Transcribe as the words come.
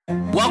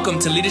Welcome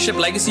to Leadership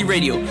Legacy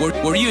Radio,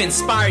 where we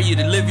inspire you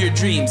to live your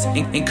dreams,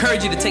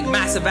 encourage you to take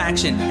massive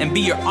action, and be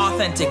your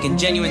authentic and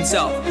genuine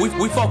self.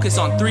 We focus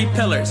on 3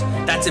 pillars.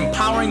 That's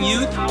empowering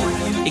youth,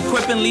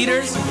 equipping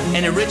leaders,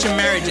 and enriching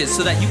marriages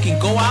so that you can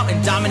go out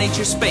and dominate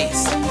your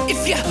space.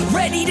 If you're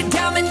ready to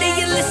dominate,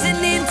 you're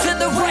listening to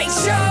the right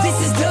show.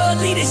 This is the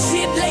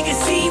Leadership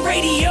Legacy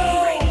Radio.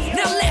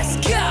 Now let's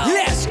go.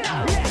 Let's go.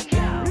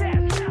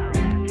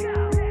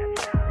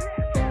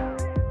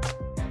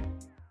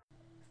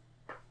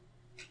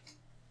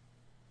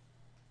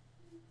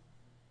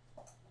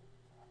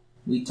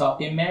 We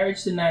talking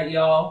marriage tonight,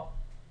 y'all.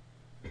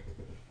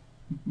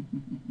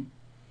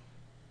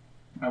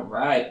 All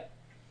right.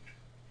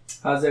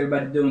 How's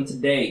everybody doing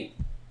today?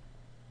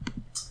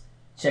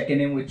 Checking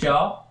in with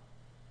y'all.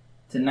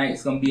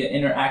 Tonight's going to be an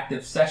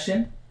interactive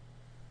session.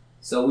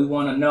 So we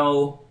want to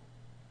know,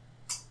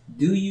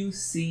 do you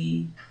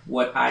see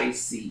what I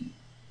see?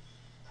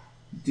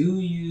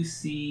 Do you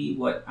see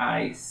what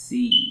I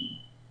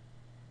see?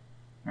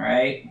 All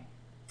right.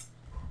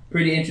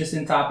 Pretty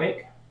interesting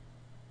topic.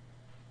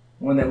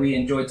 One that we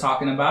enjoy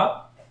talking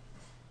about.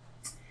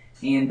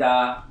 And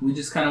we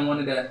just kind of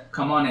wanted to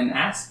come on and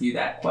ask you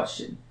that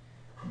question.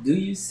 Do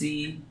you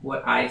see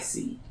what I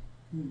see?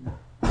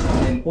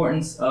 The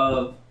importance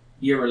of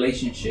your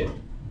relationship,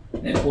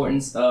 the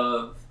importance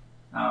of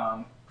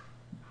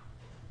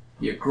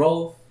your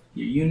growth,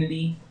 your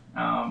unity,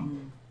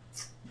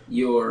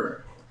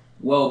 your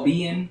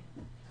well-being.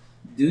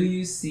 Do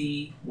you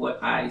see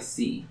what I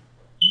see?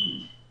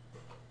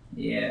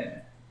 Yeah.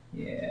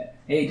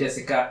 Hey,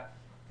 Jessica.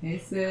 Hey,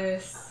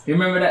 sis. You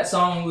remember that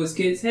song when we was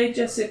kids? Hey,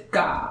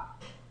 Jessica.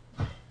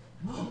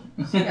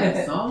 She got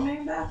a song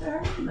named after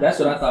her? That's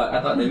what I thought.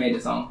 I thought they made a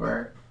song for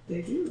her.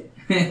 They did.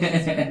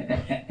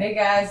 Hey,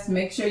 guys,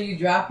 make sure you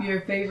drop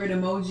your favorite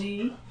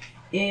emoji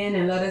in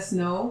and let us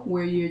know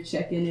where you're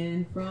checking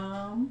in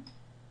from.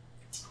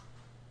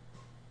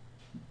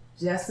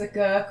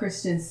 Jessica,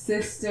 Christian's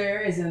sister,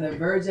 is in the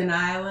Virgin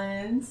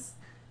Islands.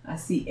 I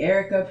see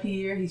Eric up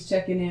here. He's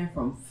checking in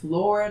from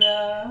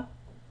Florida.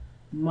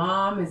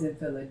 Mom is in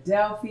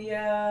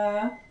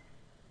Philadelphia.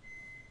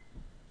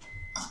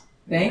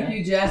 Thank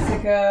you,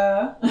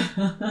 Jessica.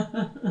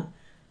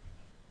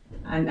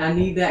 I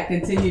need that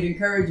continued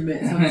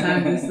encouragement.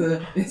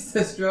 Sometimes it's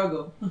a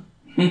struggle.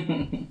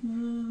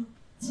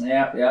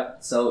 Yep.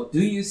 So,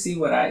 do you see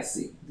what I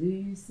see? Do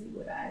you see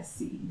what I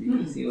see? Do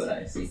you see what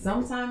I see?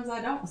 Sometimes I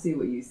don't see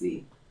what you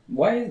see.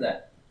 Why is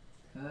that?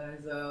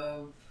 Because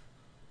of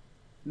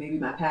maybe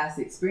my past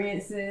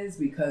experiences,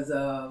 because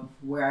of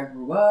where I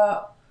grew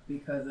up,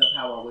 because of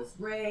how I was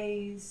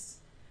raised.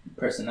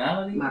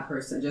 Personality?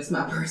 Just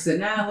my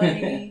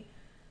personality.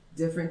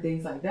 Different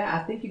things like that.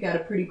 I think you got a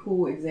pretty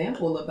cool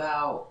example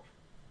about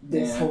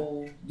this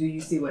whole, do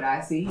you see what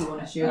I see? You want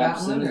to share that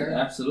one?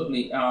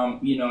 Absolutely.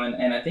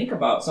 And I think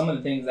about some of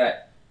the things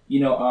that,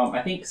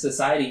 I think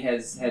society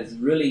has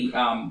really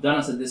done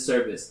us a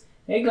disservice.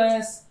 Hey,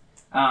 Glennis.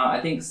 I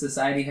think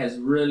society has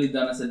really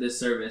done us a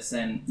disservice.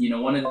 And,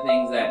 one of the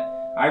things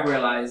that I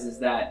realize is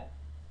that,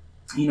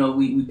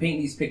 we paint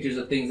these pictures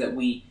of things that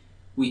we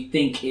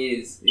think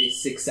is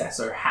success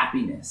or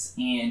happiness.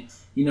 And,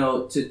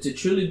 to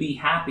truly be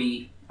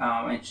happy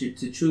and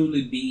to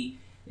truly be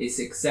a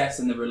success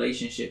in the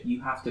relationship,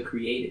 you have to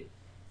create it.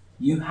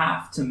 You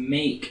have to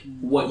make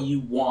what you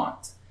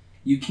want.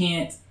 It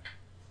can't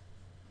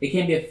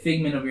be a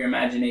figment of your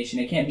imagination.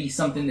 It can't be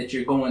something that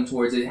you're going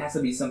towards. It has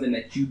to be something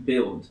that you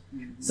build,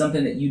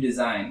 something that you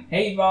design.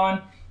 Hey,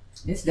 Yvonne.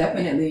 It's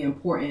definitely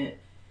important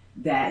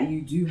that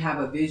you do have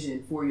a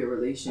vision for your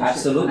relationship.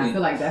 Absolutely. And I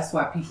feel like that's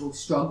why people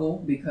struggle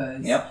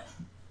because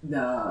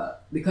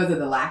because of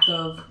the lack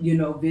of,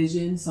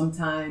 vision.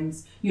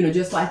 Sometimes,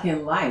 just like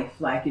in life,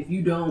 like if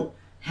you don't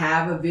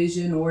have a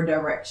vision or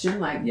direction,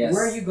 like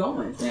where are you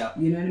going? Yeah.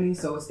 You know what I mean?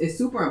 So it's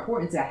super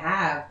important to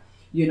have,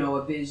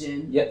 a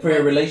vision. For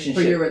your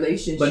relationship. For your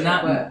relationship.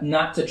 But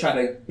not to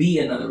try to be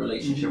another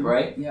relationship,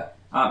 right? Yeah.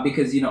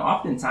 Because,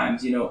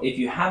 oftentimes, if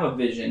you have a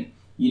vision,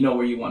 you know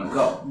where you want to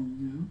go.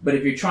 But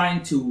if you're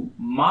trying to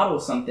model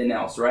something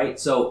else, right?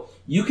 So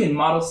you can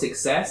model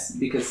success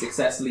because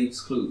success leaves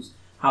clues.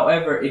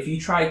 However, if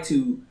you try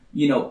to,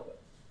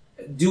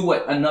 do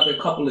what another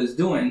couple is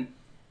doing,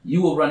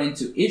 you will run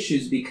into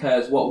issues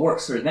because what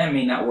works for them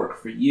may not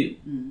work for you.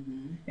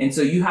 And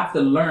so you have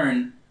to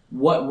learn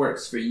what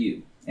works for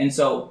you. And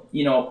so,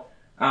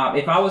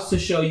 if I was to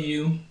show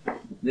you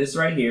this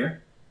right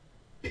here,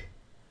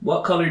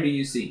 what color do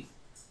you see?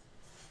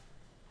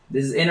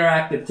 This is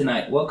interactive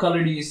tonight. What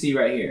color do you see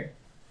right here?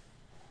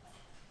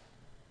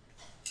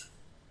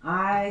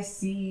 I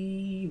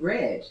see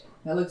red.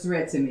 That looks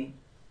red to me.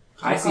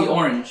 I see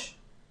orange.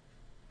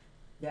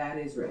 That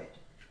is red.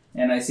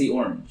 And I see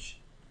orange.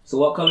 So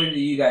what color do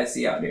you guys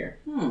see out there?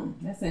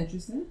 That's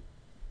interesting.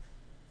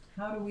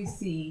 How do we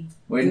see?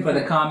 Waiting for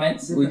the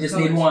comments. We just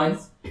need one.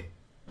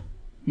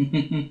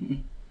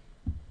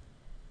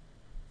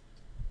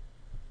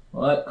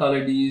 What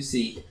color do you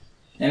see?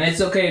 And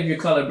it's okay if you're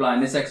colorblind.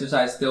 This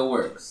exercise still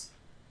works.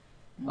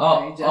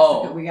 Oh,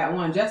 Jessica, we got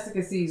one.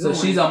 Jessica sees orange.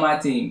 So she's on my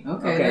team.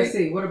 Okay, let's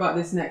see. What about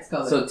this next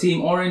color? So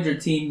team orange or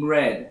team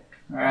red?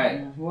 All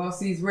right. Who else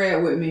sees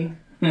red with me?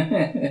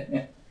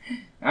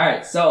 All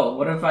right. So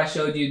what if I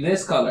showed you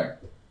this color?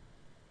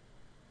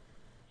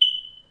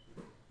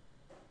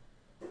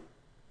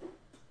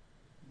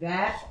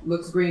 That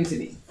looks green to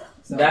me.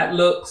 So that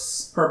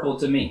looks purple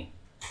to me.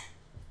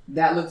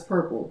 That looks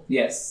purple.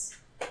 Yes.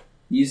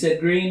 You said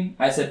green.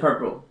 I said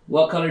purple.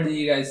 What color do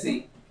you guys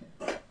see?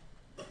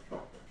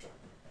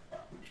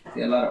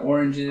 See a lot of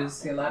oranges.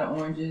 See a lot of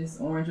oranges.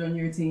 Orange on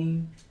your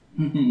team.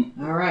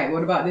 All right.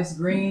 What about this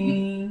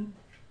green?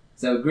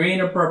 So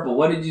green or purple?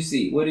 What did you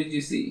see? What did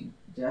you see?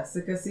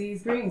 Jessica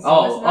sees green.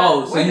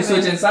 So so you're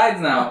switching sides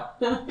now.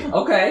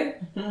 Okay.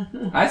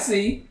 I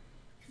see.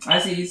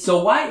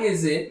 So why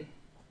is it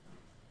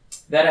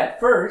that at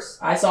first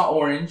I saw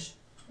orange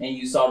and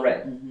you saw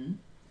red? Mm-hmm.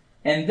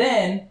 And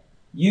then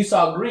you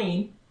saw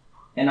green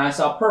and I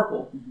saw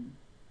purple. Mm-hmm.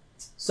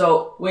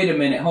 So wait a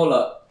minute. Hold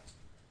up.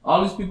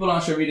 All these people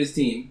on Sharita's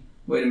team.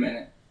 Wait a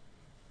minute.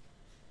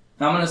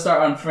 I'm going to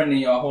start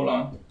unfriending y'all. Hold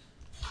on.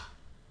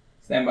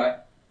 Stand by.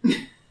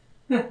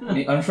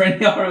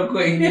 Unfriend y'all real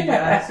quick.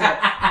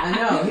 I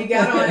know. He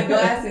got on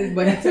glasses,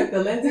 but he took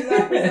the lenses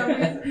off for some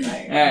reason.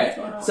 Like, all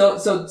right. So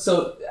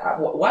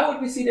why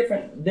would we see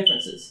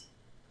differences?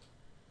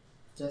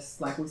 Just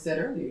like we said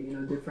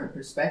earlier, different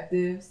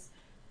perspectives,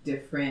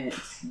 different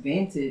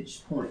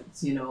vantage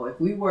points. If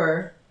we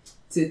were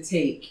to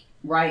take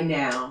right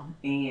now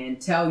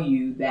and tell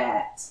you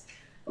that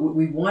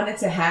we wanted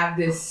to have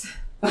this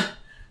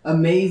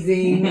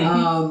amazing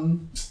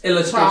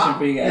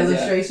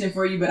illustration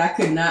for you, but I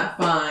could not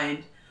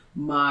find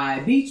my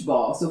beach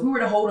ball. So if we were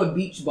to hold a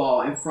beach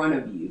ball in front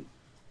of you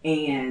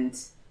and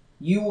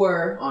you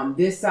were on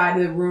this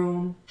side of the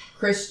room,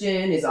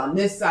 Christian is on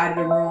this side of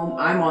the room,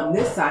 I'm on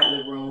this side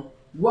of the room,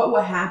 what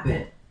would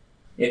happen?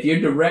 If you're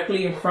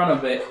directly in front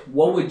of it,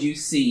 what would you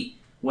see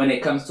when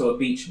it comes to a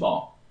beach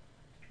ball?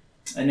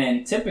 And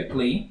then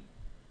typically,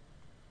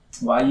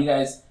 while you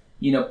guys,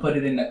 put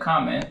it in the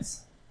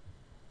comments,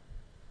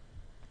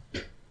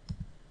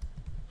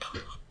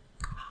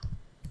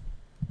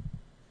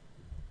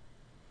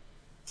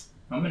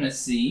 I'm going to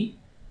see.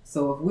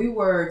 So if we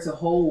were to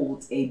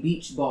hold a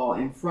beach ball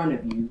in front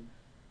of you,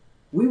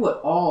 we would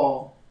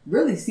all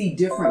really see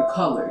different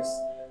colors.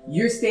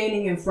 You're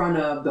standing in front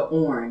of the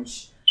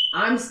orange.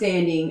 I'm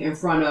standing in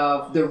front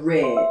of the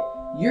red.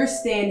 You're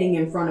standing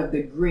in front of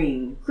the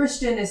green.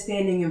 Christian is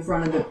standing in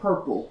front of the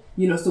purple.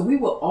 So we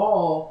will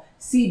all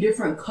see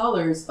different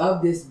colors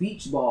of this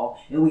beach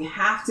ball. And we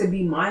have to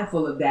be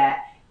mindful of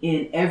that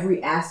in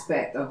every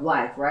aspect of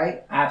life,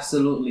 right?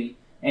 Absolutely.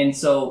 And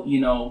so,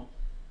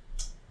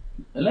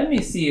 let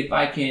me see if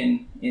I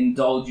can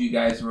indulge you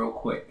guys real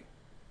quick.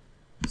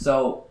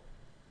 So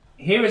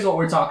here is what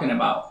we're talking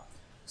about.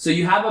 So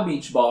you have a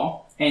beach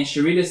ball and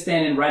Sharita's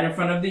standing right in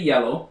front of the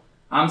yellow.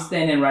 I'm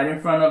standing right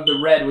in front of the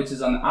red, which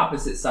is on the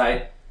opposite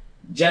side.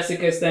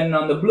 Jessica is standing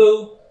on the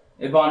blue.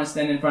 Yvonne is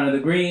standing in front of the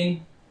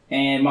green.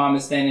 And Mom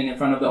is standing in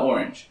front of the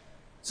orange.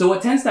 So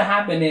what tends to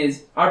happen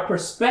is our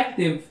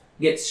perspective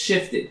gets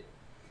shifted.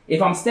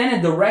 If I'm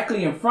standing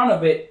directly in front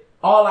of it,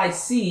 all I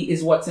see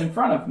is what's in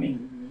front of me.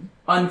 Mm-hmm.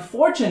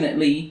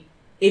 Unfortunately,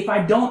 if I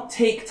don't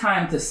take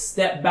time to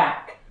step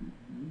back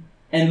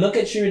and look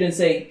at Sharita and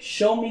say,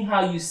 show me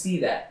how you see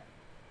that.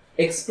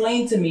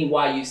 Explain to me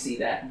why you see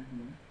that.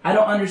 I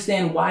don't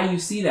understand why you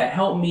see that.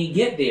 Help me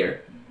get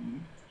there.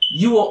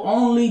 You will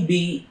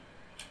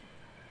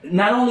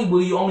not only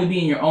will you only be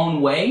in your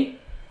own way,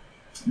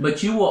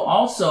 but you will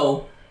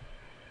also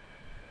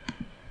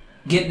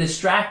get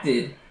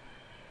distracted,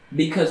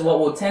 because what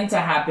will tend to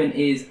happen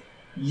is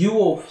you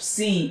will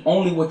see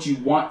only what you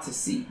want to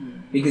see,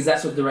 because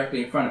that's what's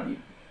directly in front of you.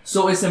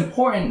 So it's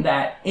important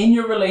that in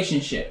your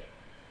relationship,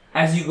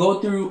 as you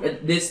go through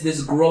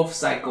this growth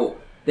cycle,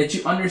 that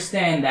you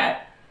understand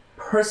that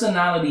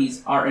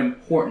personalities are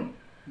important.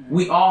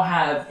 We all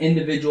have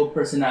individual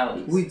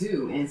personalities. We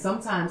do. And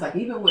sometimes, like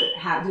even with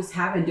just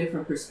having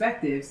different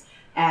perspectives,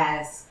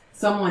 as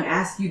someone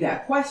asks you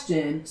that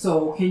question,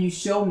 so can you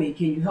show me,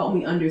 can you help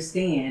me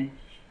understand,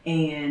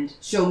 and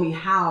show me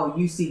how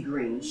you see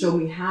green, show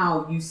me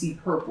how you see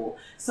purple.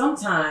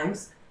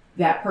 Sometimes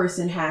that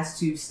person has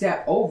to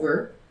step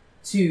over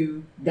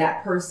to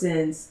that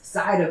person's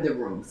side of the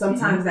room.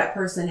 Sometimes that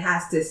person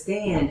has to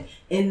stand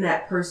in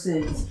that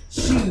person's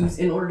shoes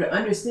in order to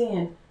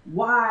understand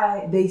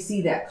why they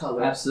see that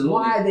color. Absolutely.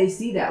 Why they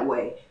see that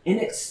way. And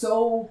it's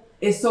so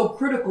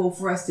critical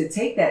for us to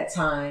take that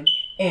time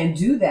and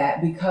do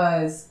that,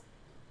 because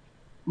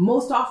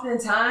most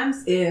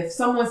oftentimes if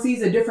someone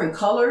sees a different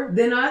color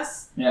than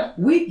us,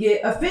 we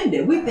get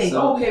offended. We think,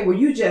 okay, well,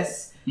 you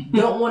just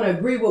don't want to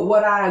agree with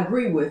what I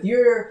agree with.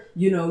 You're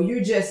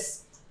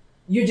just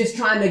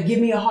trying to give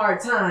me a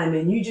hard time,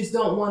 and you just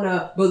don't want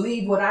to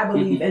believe what I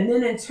believe. And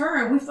then in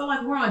turn, we feel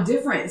like we're on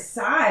different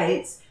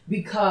sides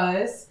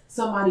because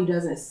somebody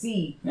doesn't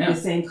see the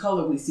same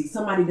color we see.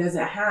 Somebody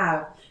doesn't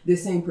have the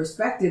same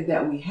perspective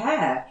that we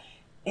have.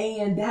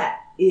 And that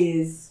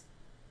is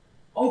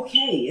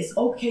okay. It's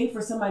okay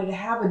for somebody to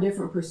have a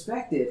different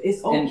perspective.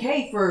 It's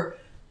okay for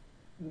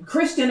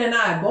Christian and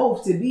I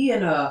both to be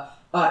in a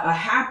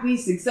happy,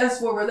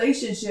 successful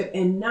relationship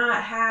and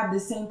not have the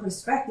same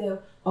perspective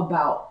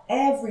about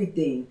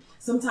everything.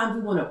 Sometimes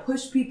we want to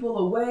push people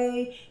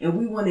away and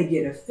we want to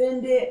get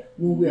offended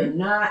when we're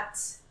not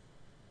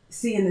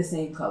seeing the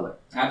same color.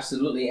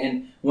 Absolutely.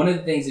 And one of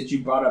the things that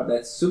you brought up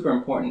that's super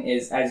important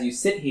is as you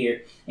sit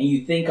here and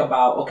you think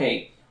about,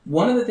 okay,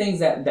 one of the things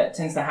that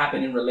tends to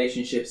happen in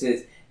relationships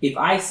is if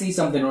I see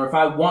something or if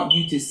I want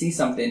you to see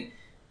something,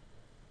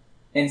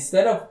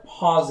 instead of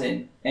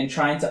pausing and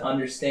trying to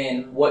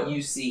understand what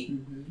you see,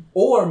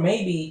 or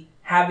maybe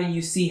having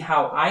you see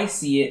how I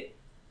see it,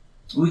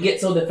 we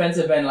get so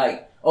defensive and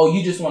like, oh,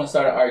 you just want to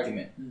start an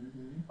argument.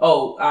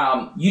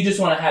 Oh, you just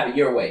want to have it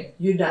your way.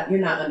 You're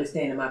not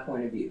understanding my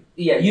point of view.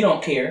 Yeah, you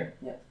don't care.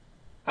 Yeah.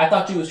 I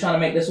thought you was trying to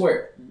make this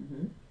work.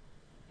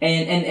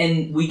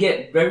 And we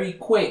get very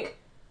quick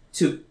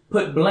to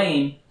put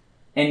blame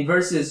and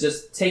versus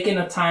just taking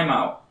a time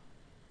out,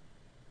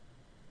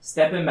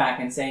 stepping back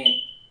and saying,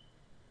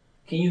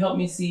 can you help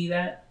me see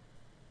that?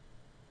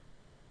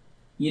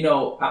 You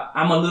know,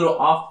 I'm a little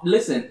off.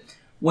 Listen,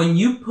 when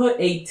you put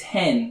a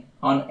 10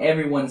 on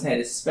everyone's head,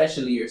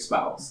 especially your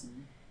spouse,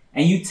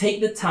 and you take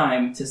the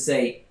time to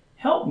say,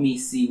 help me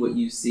see what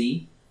you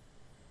see,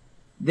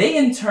 they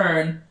in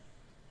turn,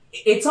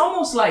 it's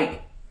almost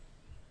like,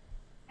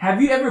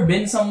 have you ever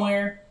been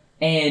somewhere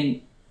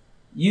and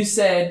you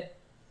said,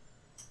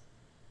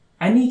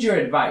 I need your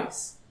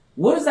advice?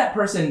 What does that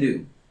person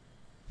do?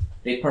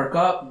 They perk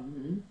up.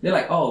 They're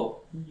like, oh,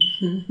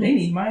 they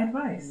need my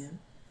advice.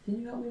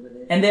 Can you help me with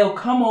this? And they'll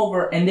come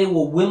over and they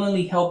will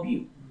willingly help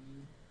you.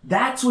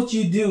 That's what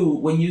you do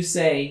when you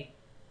say,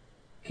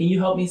 can you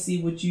help me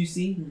see what you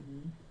see?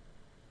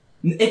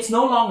 It's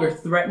no longer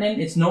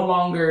threatening. It's no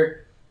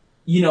longer,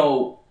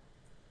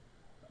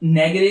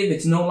 negative.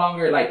 It's no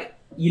longer like,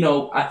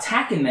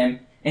 attacking them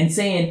and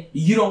saying,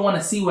 you don't want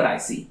to see what I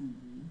see.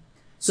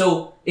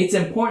 So it's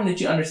important that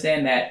you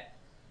understand that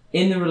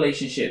in the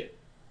relationship,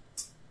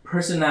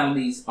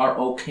 personalities are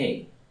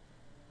okay.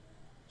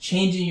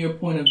 Changing your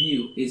point of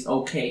view is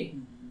okay.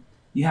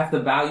 You have to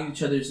value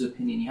each other's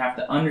opinion. You have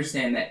to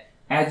understand that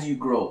as you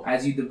grow,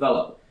 as you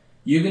develop,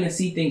 you're going to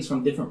see things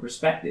from different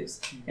perspectives.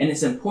 And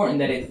it's important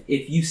that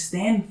if you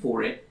stand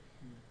for it,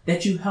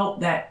 that you help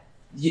that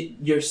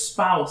your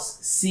spouse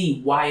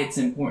see why it's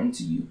important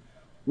to you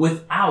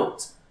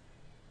without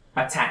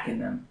attacking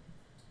them,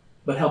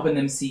 but helping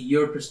them see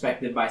your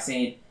perspective by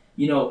saying,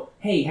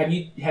 hey, have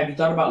you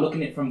thought about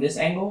looking at it from this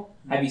angle?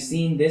 Have you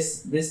seen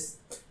this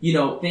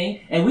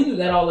thing? And we do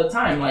that all the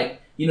time.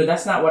 Like,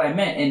 that's not what I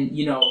meant. And,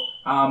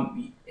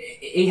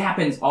 it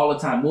happens all the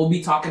time. We'll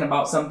be talking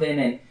about something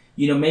and,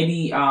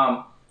 maybe,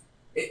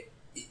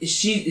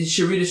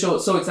 Sharita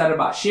so excited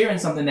about sharing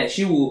something that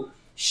she will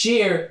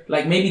share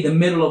like maybe the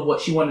middle of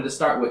what she wanted to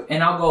start with.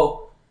 And I'll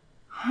go,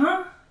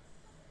 huh?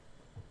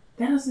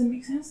 That doesn't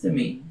make sense to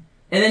me.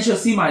 And then she'll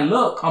see my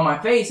look on my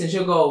face and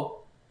she'll go,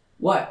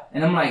 what?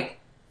 And I'm like,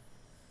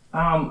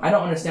 I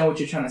don't understand what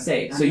you're trying to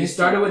say. So you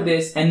started with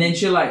this and then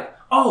she'll like,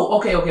 oh,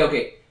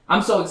 okay.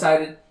 I'm so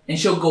excited. And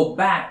she'll go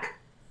back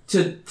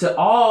to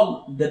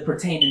all the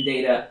pertaining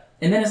data.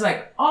 And then it's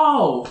like,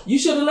 oh, you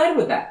should have led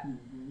with that.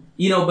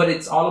 But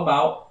it's all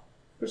about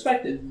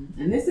perspective.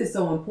 And this is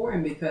so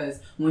important because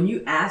when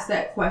you ask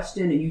that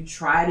question and you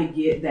try to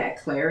get that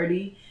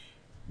clarity,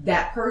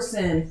 that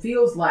person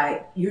feels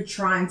like you're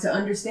trying to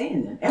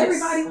understand them. Yes.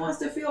 Everybody wants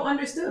to feel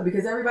understood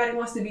because everybody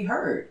wants to be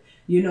heard.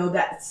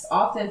 That's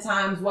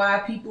oftentimes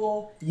why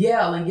people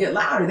yell and get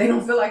louder. They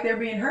don't feel like they're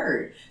being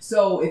heard.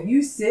 So if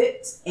you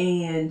sit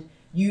and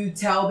you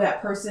tell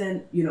that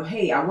person,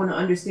 hey, I want to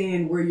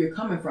understand where you're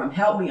coming from.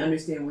 Help me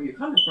understand where you're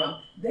coming from.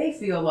 They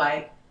feel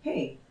like,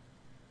 hey,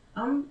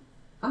 I'm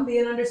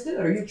being understood,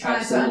 or you're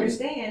trying to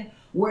understand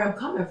where I'm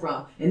coming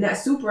from. And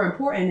that's super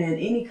important in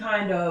any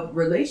kind of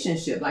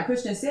relationship. Like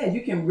Christian said,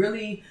 you can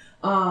really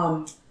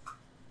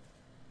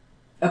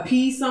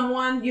appease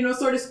someone,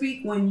 so to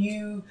speak, when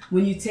you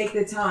take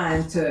the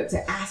time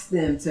to ask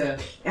them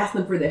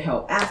for their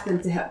help, ask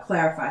them to help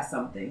clarify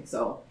something.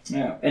 So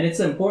yeah, and it's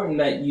important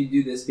that you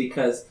do this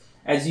because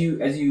as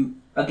you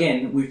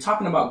again, we're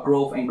talking about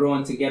growth and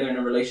growing together in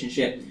a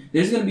relationship.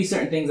 There's going to be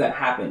certain things that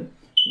happen.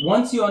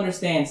 Once you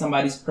understand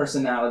somebody's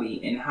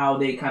personality and how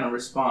they kind of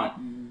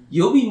respond,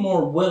 you'll be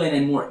more willing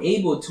and more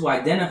able to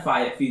identify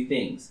a few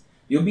things.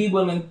 You'll be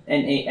willing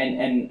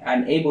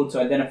and able to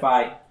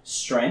identify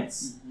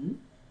strengths,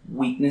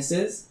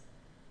 weaknesses,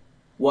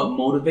 what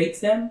motivates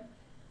them,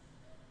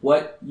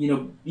 what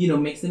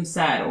makes them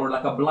sad, or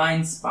like a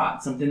blind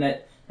spot, something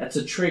that's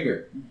a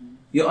trigger.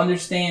 You'll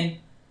understand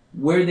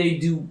where they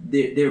do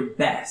their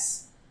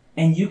best,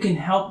 and you can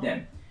help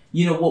them.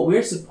 What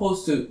we're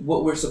supposed to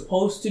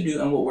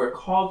do and what we're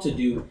called to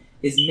do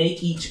is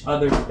make each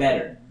other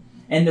better.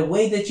 And the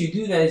way that you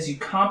do that is you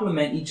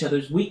complement each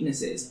other's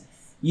weaknesses.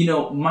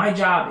 My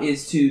job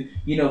is to,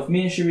 if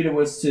me and Sharita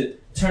was to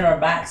turn our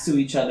backs to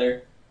each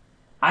other,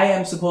 I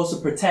am supposed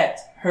to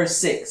protect her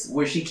 6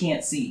 where she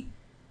can't see.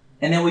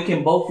 And then we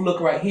can both look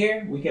right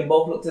here. We can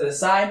both look to the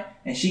side,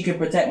 and she can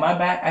protect my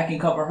back. I can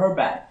cover her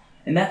back.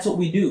 And that's what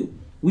we do.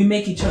 We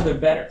make each other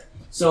better.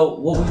 So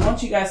what we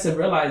want you guys to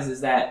realize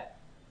is that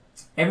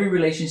every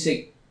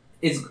relationship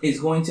is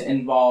going to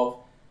involve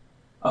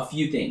a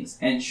few things.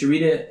 And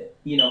Sharita,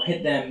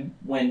 hit them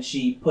when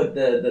she put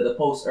the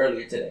post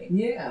earlier today.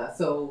 Yeah.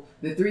 So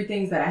the 3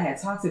 things that I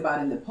had talked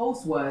about in the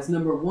post was,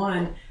 number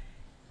 1,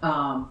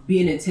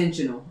 being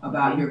intentional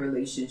about your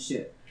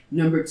relationship.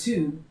 Number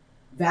 2,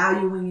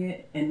 valuing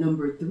it. And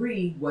number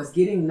 3 was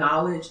getting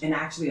knowledge and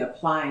actually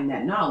applying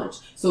that knowledge.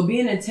 So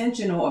being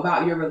intentional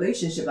about your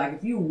relationship, like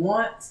if you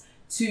want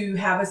to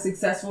have a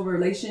successful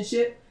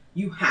relationship,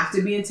 you have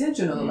to be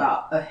intentional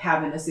about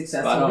having a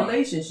successful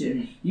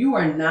relationship. You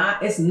are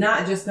not, it's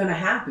not just going to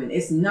happen.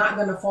 It's not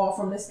going to fall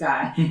from the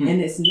sky and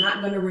it's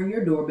not going to ring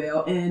your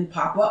doorbell and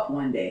pop up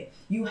one day.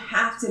 You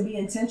have to be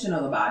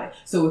intentional about it.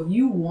 So if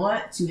you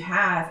want to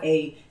have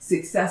a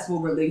successful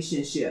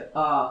relationship,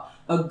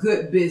 a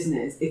good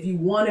business, if you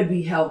want to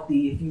be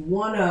healthy, if you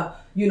want to,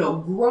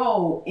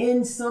 grow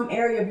in some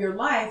area of your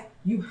life,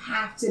 you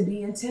have to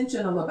be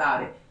intentional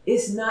about it.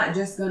 It's not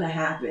just going to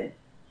happen.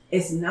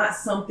 It's not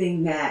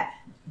something that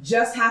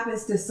just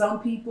happens to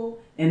some people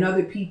and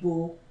other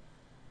people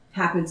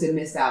happen to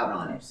miss out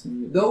on it.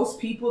 Absolutely. Those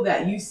people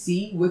that you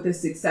see with a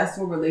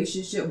successful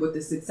relationship, with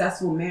a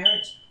successful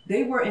marriage,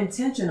 they were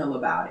intentional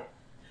about it.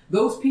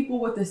 Those people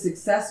with a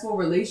successful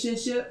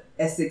relationship,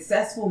 a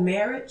successful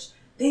marriage,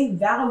 they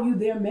value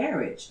their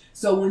marriage.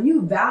 So when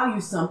you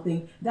value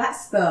something,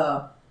 that's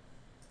the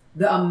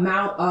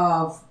amount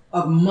of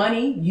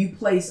money you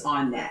place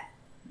on that.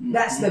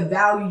 That's the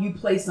value you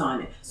place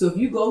on it. So if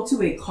you go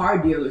to a car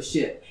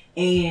dealership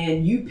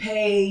and you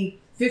pay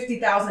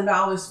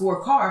 $50,000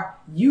 for a car,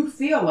 you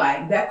feel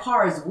like that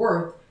car is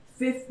worth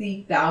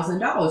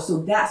 $50,000. So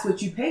that's what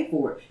you pay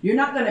for it. You're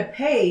not going to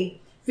pay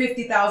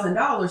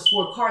 $50,000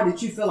 for a car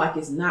that you feel like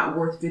is not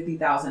worth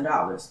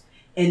 $50,000.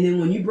 And then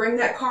when you bring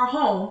that car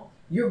home,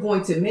 you're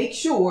going to make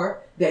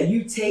sure that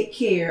you take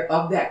care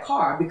of that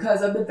car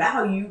because of the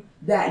value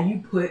that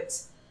you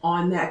put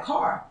on that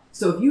car.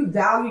 So if you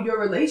value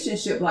your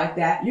relationship like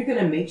that, you're going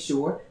to make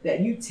sure that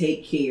you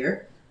take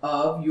care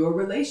of your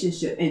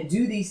relationship and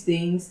do these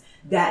things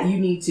that you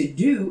need to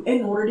do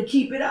in order to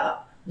keep it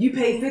up. You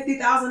pay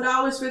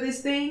 $50,000 for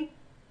this thing,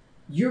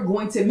 you're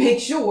going to make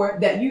sure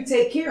that you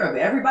take care of it.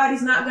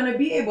 Everybody's not going to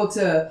be able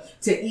to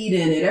eat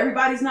in it.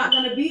 Everybody's not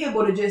going to be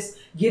able to just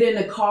get in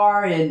the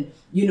car and,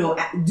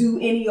 do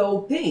any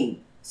old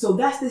thing. So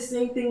that's the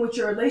same thing with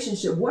your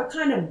relationship. What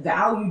kind of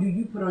value do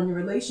you put on your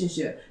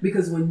relationship?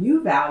 Because when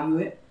you value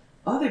it,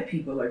 other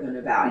people are going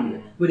to value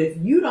it. But if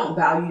you don't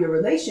value your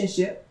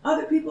relationship,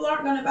 other people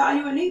aren't going to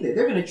value it either.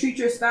 They're going to treat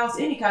your spouse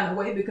any kind of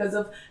way because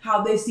of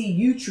how they see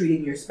you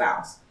treating your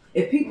spouse.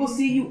 If people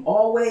see you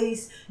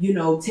always,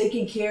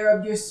 taking care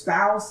of your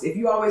spouse, if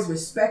you're always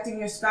respecting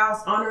your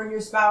spouse, honoring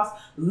your spouse,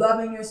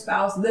 loving your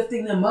spouse,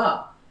 lifting them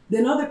up,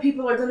 then other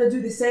people are going to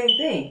do the same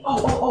thing.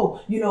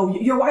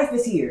 Your wife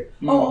is here.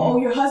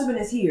 Your husband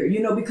is here,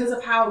 because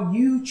of how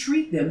you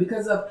treat them,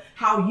 because of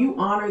how you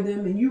honor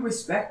them and you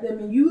respect them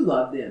and you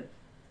love them.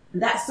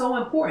 That's so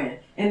important.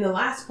 And the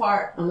last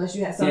part, unless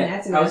you had something to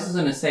add to that. I was just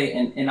going to say,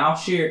 and I'll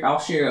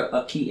share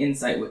a key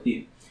insight with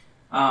you.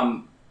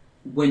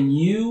 When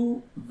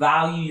you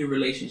value your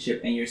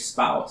relationship and your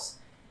spouse,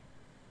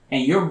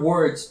 and your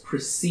words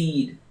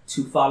proceed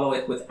to follow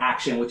it with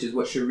action, which is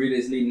what Sharita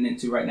is leading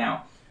into right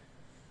now,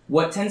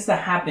 what tends to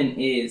happen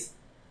is,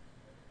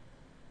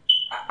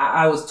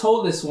 I was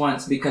told this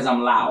once because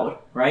I'm loud,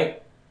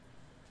 right?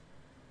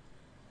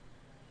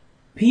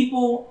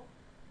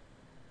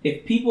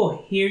 If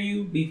people hear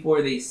you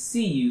before they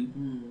see you,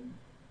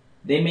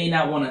 they may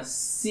not want to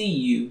see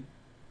you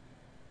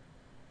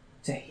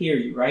to hear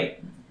you,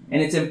 right?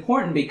 And it's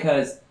important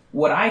because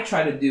what I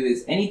try to do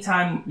is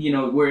anytime,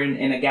 we're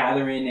in a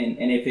gathering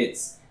and if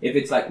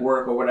it's like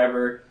work or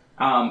whatever,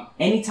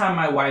 anytime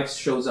my wife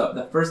shows up,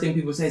 the first thing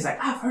people say is like,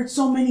 I've heard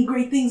so many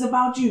great things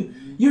about you.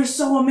 You're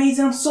so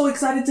amazing. I'm so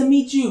excited to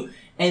meet you.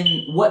 And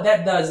what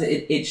that does,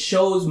 it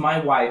shows my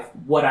wife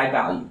what I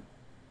value.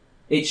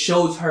 It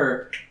shows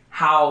her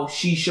how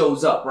she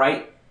shows up,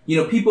 right?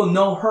 People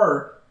know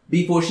her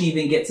before she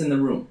even gets in the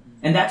room.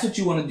 And that's what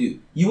you want to do.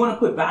 You want to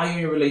put value in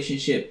your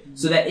relationship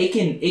so that it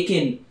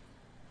can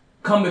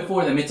come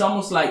before them. It's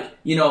almost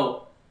like,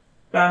 dun,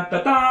 dun,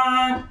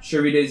 dun,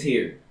 Sharita is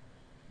here.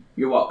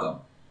 You're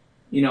welcome.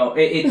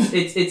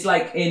 It's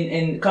like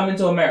in Coming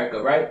to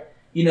America, right?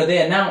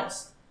 They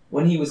announced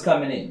when he was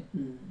coming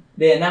in.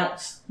 They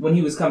announced when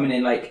he was coming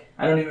in. Like,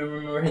 I don't even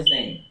remember his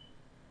name,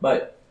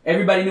 but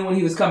everybody knew when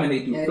he was coming.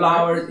 They threw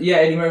flowers. Murphy. Yeah,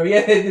 Eddie Murphy.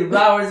 Yeah, they threw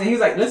flowers, and he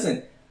was like,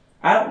 "Listen,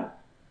 I don't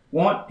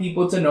want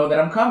people to know that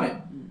I'm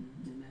coming.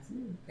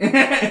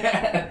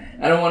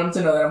 I don't want them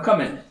to know that I'm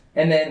coming."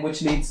 And then,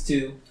 which leads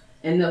to,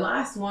 and the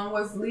last one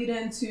was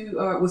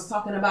was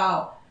talking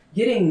about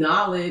getting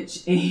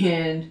knowledge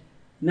and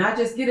not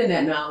just getting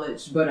that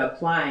knowledge, but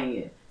applying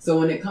it. So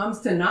when it comes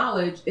to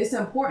knowledge, it's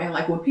important.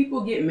 Like when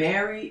people get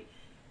married,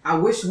 I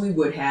wish we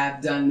would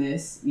have done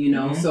this,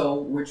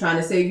 so we're trying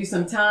to save you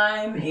some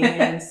time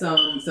and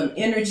some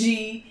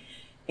energy.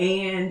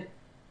 And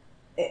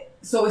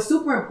so it's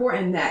super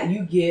important that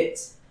you get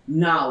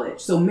knowledge.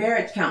 So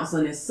marriage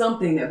counseling is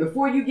something that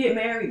before you get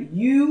married,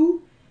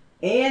 you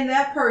and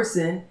that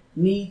person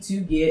need to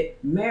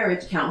get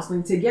marriage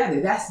counseling together.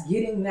 That's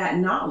getting that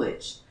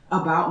knowledge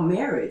about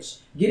marriage,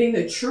 getting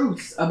the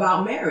truths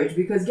about marriage.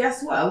 Because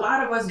guess what? A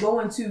lot of us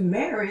go into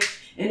marriage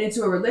and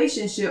into a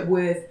relationship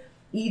with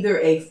either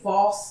a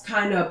false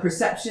kind of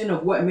perception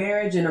of what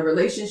marriage and a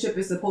relationship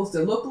is supposed to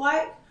look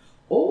like,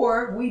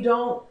 or we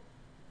don't,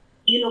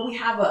 we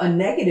have a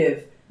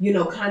negative,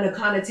 kind of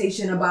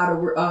connotation about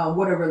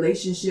what a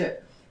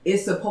relationship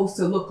is supposed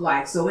to look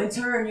like. So in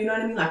turn, you know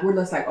what I mean? Like we're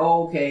just like,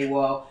 oh, okay,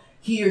 well,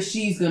 he or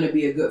she's going to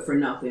be a good for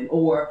nothing.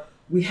 Or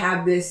we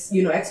have this,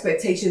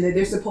 expectation that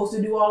they're supposed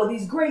to do all of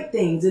these great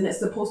things, and it's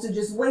supposed to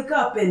just wake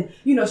up and,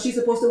 she's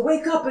supposed to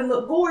wake up and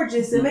look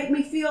gorgeous and make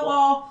me feel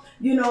all,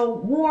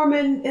 warm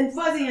and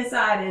fuzzy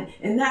inside.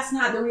 And that's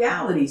not the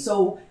reality.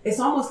 So it's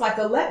almost like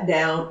a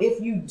letdown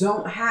if you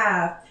don't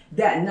have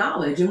that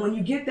knowledge. And when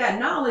you get that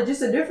knowledge,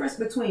 it's a difference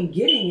between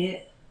getting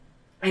it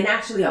and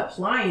actually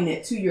applying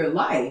it to your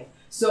life.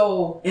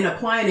 So, and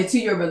applying it to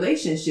your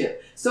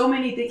relationship. So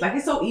many things, like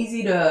it's so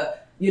easy to,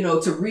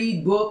 to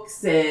read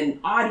books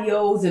and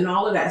audios and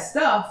all of that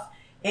stuff.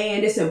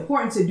 And it's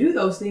important to do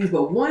those things.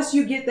 But once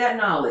you get that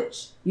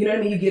knowledge, you know what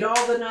I mean? You get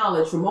all the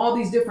knowledge from all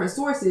these different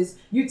sources.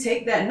 You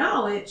take that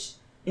knowledge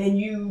and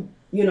you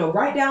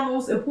write down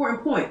those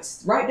important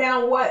points. Write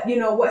down what,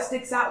 what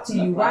sticks out to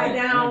you. Write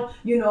down,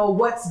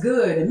 what's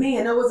good. And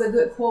man, that was a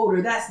good quote,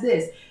 or that's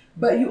this.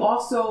 But you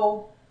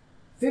also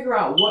figure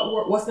out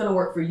what's going to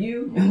work for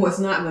you and what's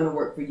not going to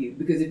work for you.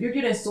 Because if you're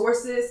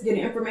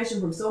getting information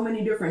from so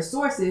many different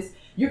sources,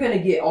 you're going to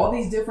get all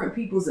these different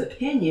people's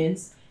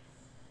opinions,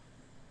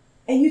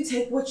 and you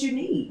take what you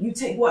need. You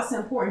take what's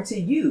important to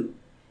you.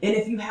 And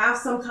if you have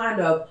some kind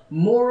of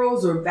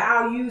morals or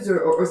values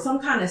or some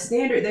kind of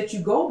standard that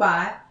you go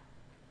by,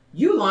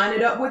 you line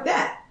it up with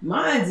that.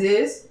 Mine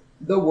is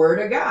the Word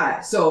of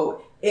God.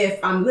 So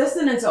if I'm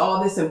listening to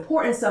all this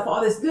important stuff,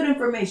 all this good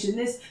information,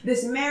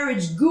 this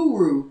marriage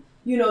guru,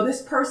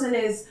 this person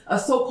is a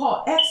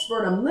so-called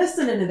expert. I'm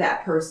listening to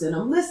that person.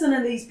 I'm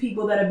listening to these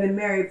people that have been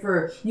married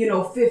for,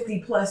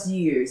 50 plus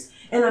years.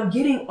 And I'm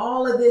getting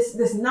all of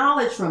this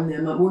knowledge from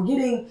them. We're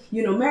getting,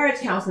 marriage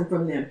counseling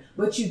from them.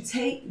 But you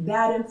take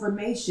that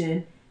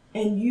information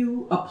and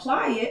you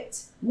apply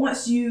it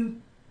once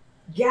you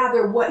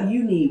gather what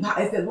you need.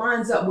 If it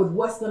lines up with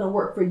what's going to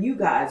work for you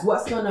guys,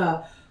 what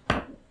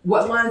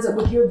lines up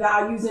with your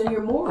values and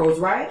your morals,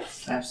 right?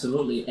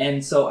 Absolutely.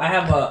 And so I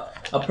have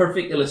a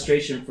perfect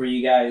illustration for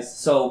you guys.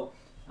 So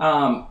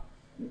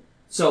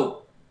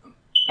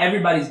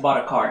everybody's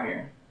bought a car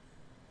here.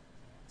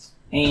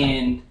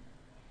 And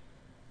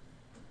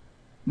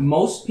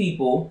most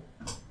people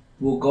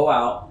will go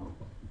out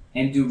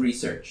and do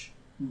research.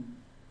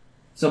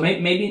 So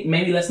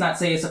maybe let's not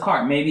say it's a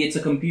car. Maybe it's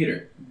a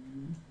computer.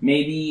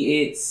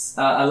 Maybe it's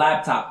a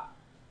laptop.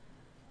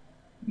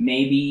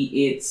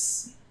 Maybe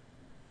it's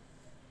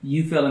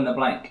you fill in the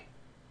blank.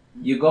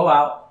 You go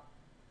out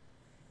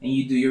and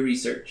you do your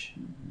research.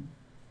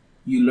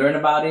 You learn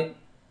about it.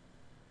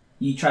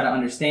 You try to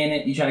understand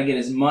it. You try to get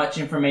as much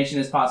information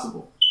as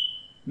possible.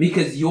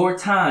 Because your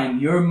time,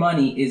 your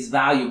money is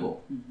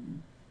valuable.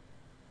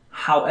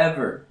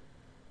 However,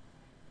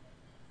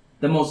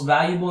 the most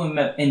valuable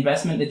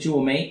investment that you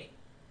will make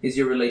is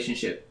your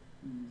relationship.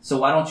 So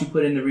why don't you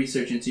put in the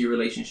research into your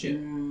relationship?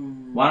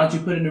 Why don't you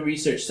put in the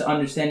research to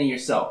understanding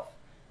yourself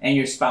and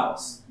your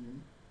spouse?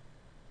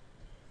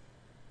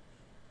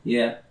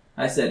 Yeah,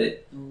 I said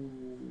it.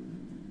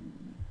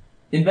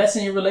 Invest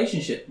in your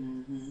relationship.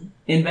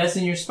 Invest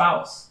in your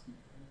spouse.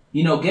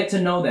 Get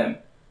to know them.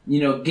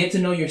 Get to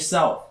know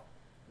yourself.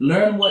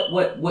 Learn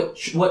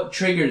what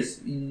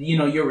triggers,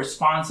 your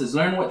responses.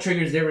 Learn what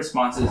triggers their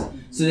responses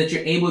so that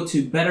you're able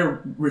to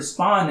better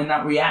respond and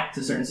not react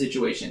to certain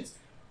situations.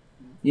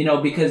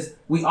 Because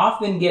we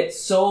often get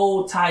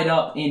so tied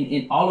up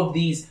in all of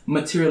these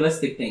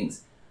materialistic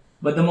things.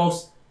 But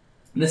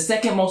the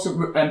second most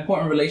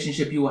important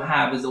relationship you will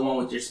have is the one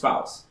with your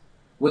spouse,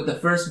 with the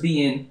first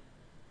being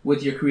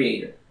with your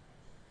Creator.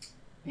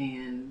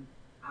 And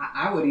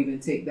I would even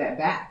take that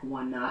back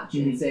one notch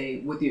and say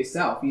with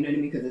yourself, you know what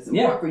I mean? Because it's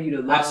important for you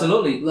to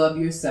love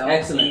yourself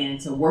and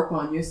to work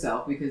on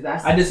yourself, because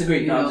that's... I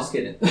disagree. No, I'm just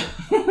kidding.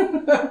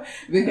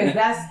 Because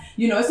that's,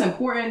 it's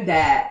important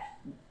that,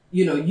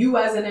 you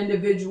as an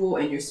individual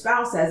and your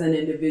spouse as an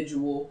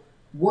individual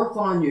work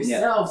on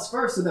yourselves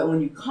first, so that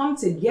when you come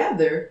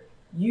together,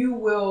 you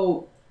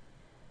will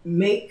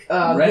make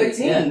a good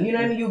team. You know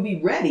what I mean? You'll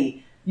be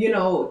ready.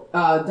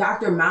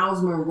 Dr.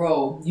 Miles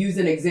Monroe used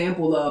an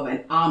example of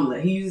an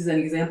omelet. He uses an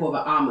example of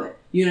an omelet.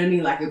 You know what I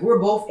mean? Like if we're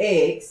both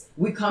eggs,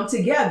 we come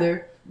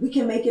together, we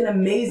can make an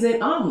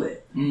amazing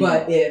omelet.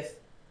 But if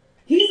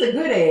he's a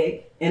good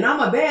egg and I'm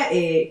a bad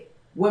egg,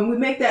 when we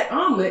make that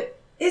omelet,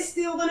 it's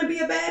still going to be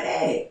a bad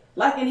egg.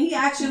 Like, and he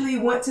actually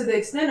went to the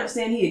extent of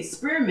saying he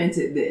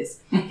experimented this.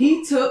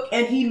 He took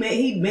and he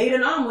made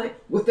an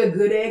omelet with a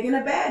good egg and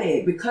a bad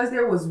egg. Because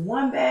there was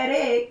one bad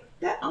egg,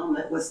 that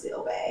omelet was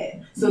still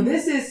bad. So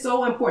this is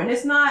so important.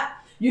 It's not,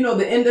 you know,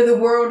 the end of the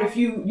world if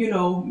you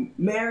know,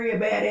 marry a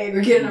bad egg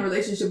or get in a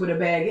relationship with a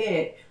bad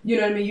egg. You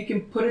know what I mean? You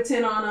can put a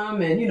 10 on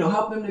them and, you know,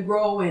 help them to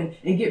grow and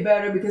get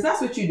better, because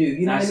that's what you do.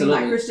 You know what I mean?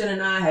 Like Christian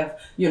and I have,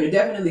 you know,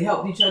 definitely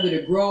helped each other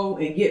to grow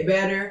and get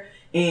better.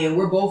 And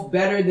we're both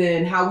better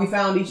than how we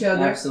found each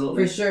other.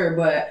 Absolutely. For sure.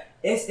 But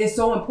it's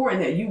so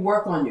important that you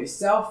work on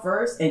yourself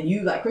first. And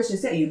you, like Christian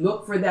said, you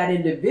look for that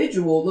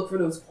individual, look for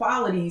those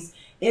qualities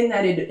in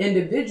that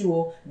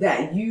individual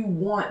that you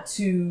want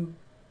to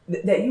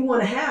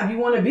have, you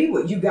want to be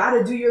with. You got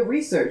to do your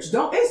research.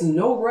 It's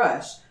no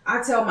rush.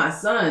 I tell my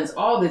sons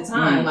all the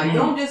time, like,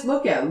 don't just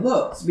look at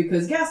looks,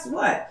 because guess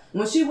what?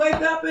 When she wake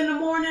up in the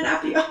morning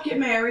after y'all get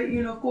married,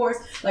 you know, of course,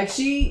 like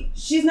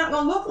she's not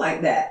going to look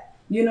like that.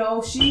 You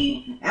know,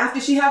 after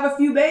she have a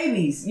few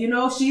babies, you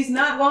know, she's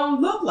not going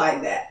to look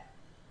like that.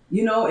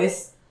 You know,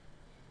 he's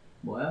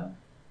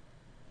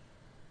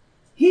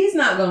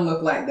not going to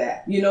look like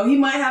that. You know, he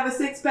might have a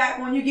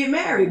 6-pack when you get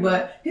married,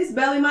 but his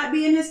belly might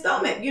be in his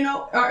stomach, you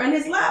know, or in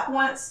his lap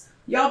once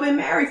y'all been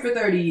married for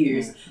 30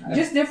 years.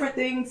 Just different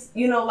things,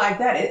 you know, like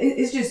that.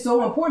 It's just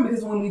so important,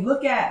 because when we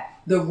look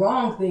at the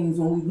wrong things,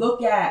 when we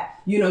look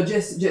at, you know,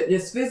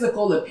 just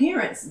physical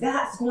appearance,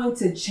 that's going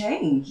to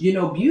change. You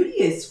know, beauty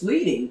is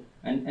fleeting.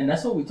 And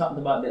that's what we talked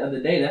about the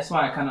other day. That's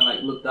why I kind of like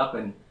looked up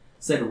and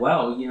said,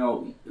 well, you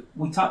know,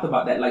 we talked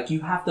about that. Like, you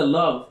have to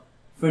love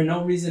for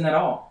no reason at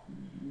all.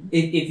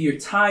 If you're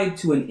tied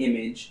to an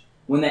image,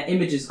 when that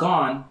image is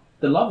gone,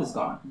 the love is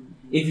gone.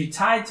 If you're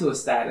tied to a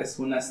status,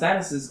 when that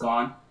status is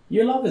gone,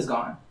 your love is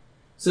gone.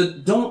 So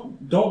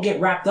don't get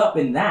wrapped up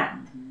in that.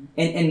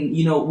 And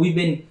you know, we've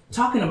been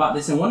talking about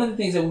this, and one of the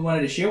things that we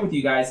wanted to share with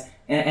you guys,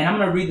 and I'm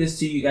going to read this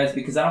to you guys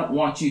because I don't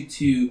want you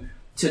to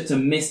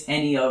miss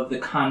any of the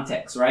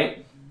context,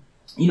 right?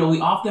 You know, we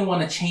often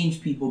want to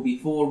change people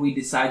before we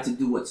decide to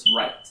do what's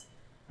right.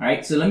 All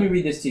right, so let me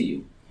read this to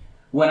you.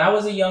 When I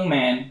was a young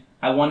man,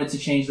 I wanted to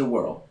change the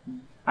world.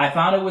 I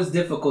found it was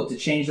difficult to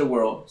change the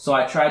world, so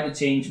I tried to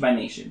change my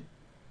nation.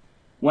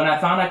 When I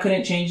found I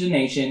couldn't change the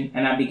nation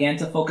and I began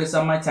to focus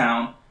on my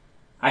town,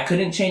 I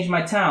couldn't change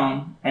my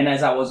town, and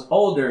as I was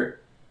older,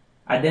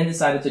 I then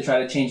decided to try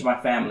to change my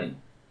family.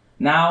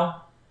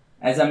 Now,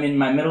 as I'm in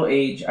my middle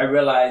age, I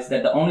realized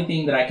that the only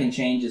thing that I can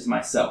change is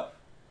myself.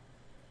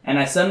 And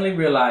I suddenly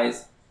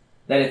realized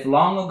that if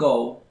long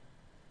ago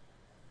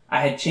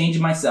I had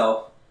changed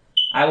myself,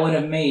 I would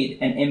have made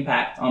an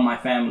impact on my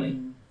family.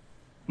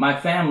 My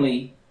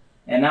family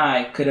and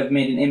I could have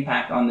made an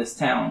impact on this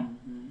town.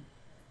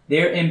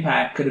 Their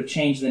impact could have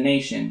changed the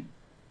nation,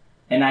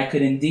 and I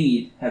could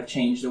indeed have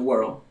changed the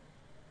world.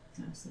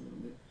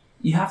 Absolutely.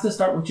 You have to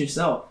start with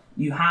yourself.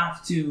 You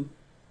have to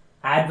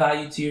add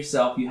value to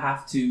yourself. You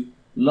have to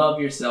love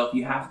yourself.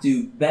 You have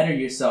to better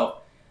yourself.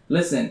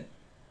 Listen,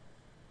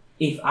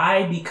 if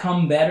I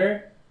become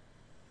better,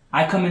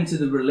 I come into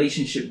the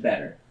relationship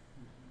better.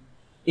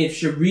 If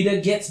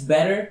Sharita gets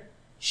better,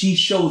 she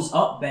shows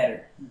up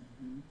better.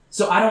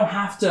 So I don't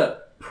have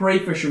to pray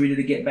for Sharita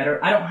to get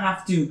better. I don't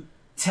have to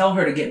tell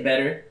her to get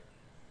better.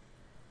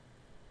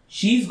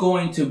 She's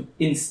going to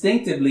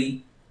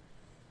instinctively,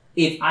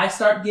 if I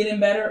start getting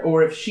better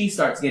or if she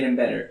starts getting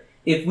better,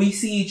 if we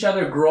see each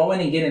other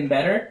growing and getting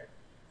better,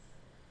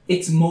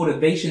 it's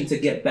motivation to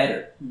get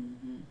better.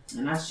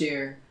 And I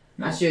share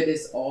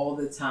this all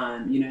the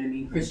time. You know what I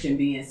mean? Christian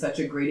being such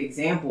a great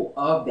example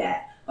of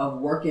that, of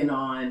working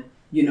on,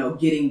 you know,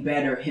 getting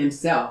better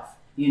himself.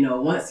 You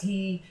know, once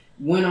he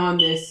went on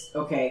this,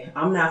 okay,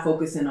 I'm not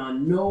focusing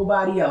on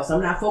nobody else.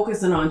 I'm not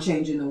focusing on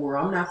changing the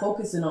world. I'm not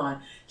focusing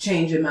on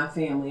changing my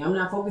family. I'm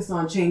not focused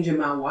on changing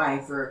my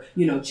wife or,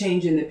 you know,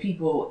 changing the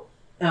people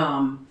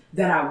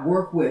that I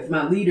work with,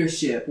 my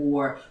leadership,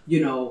 or, you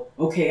know,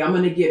 okay, I'm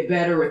going to get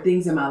better, or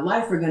things in my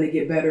life are going to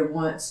get better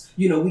once,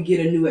 you know, we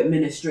get a new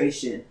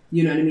administration.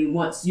 You know what I mean?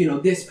 Once, you know,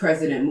 this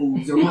president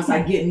moves, or once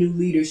I get new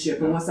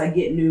leadership, or once I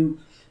get new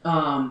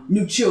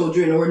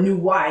children or a new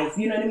wife.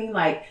 You know what I mean?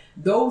 Like,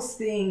 those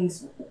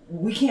things,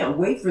 we can't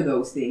wait for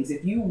those things.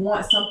 If you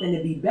want something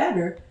to be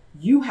better,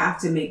 you have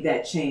to make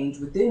that change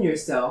within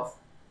yourself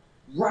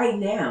right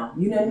now.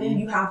 You know what I mean?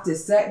 You have to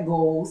set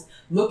goals,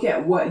 look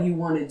at what you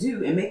want to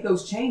do, and make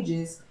those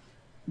changes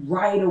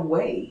right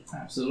away.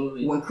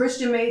 Absolutely. When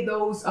Christian made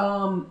those,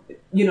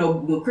 you know,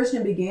 when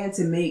Christian began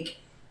to make,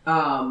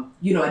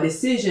 you know, a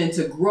decision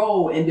to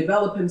grow and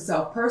develop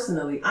himself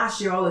personally, I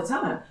share all the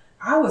time.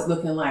 I was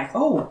looking like,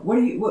 oh, what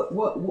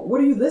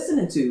are you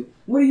listening to?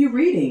 What are you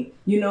reading?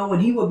 You know, when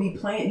he would be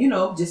playing, you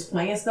know, just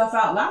playing stuff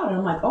out loud. And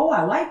I'm like, oh,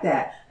 I like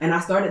that. And I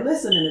started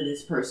listening to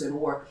this person.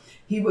 Or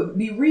he would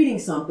be reading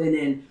something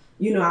and,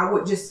 you know, I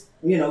would just,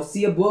 you know,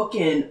 see a book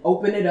and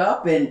open it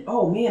up and,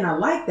 oh man, I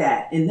like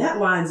that. And that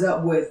lines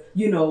up with,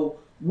 you know,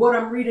 what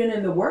I'm reading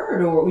in the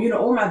Word, or, you know,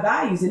 or my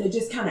values. And it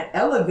just kind of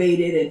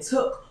elevated and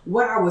took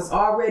what I was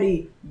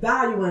already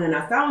valuing and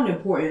I found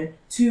important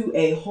to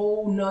a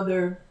whole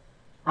nother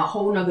a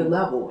whole nother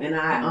level. And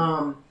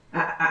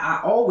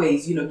I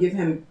always, give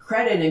him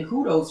credit and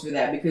kudos for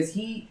that, because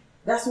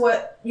that's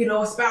what,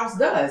 a spouse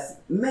does,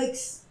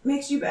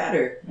 makes you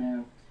better.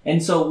 Yeah.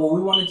 And so what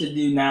we wanted to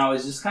do now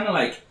is just kind of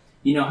like,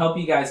 help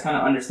you guys kind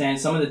of understand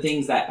some of the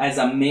things that as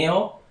a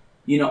male,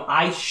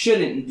 I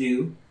shouldn't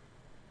do.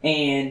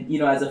 And,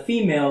 as a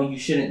female, you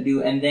shouldn't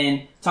do. And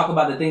then talk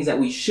about the things that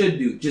we should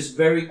do just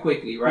very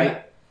quickly, right?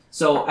 Yeah.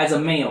 So as a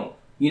male,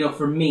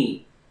 for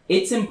me,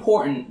 it's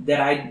important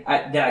that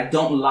I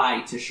don't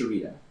lie to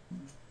Sharita.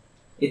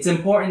 It's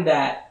important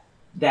that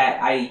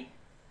I,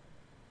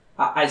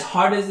 as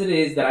hard as it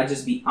is, that I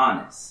just be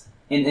honest.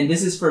 And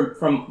this is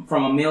from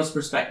a male's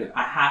perspective.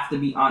 I have to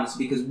be honest,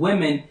 because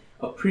women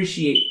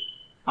appreciate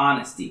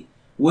honesty.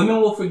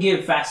 Women will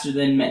forgive faster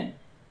than men,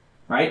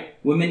 right?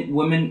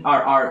 Women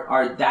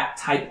are that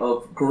type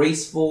of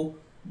graceful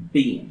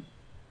being,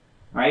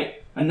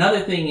 right?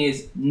 Another thing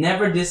is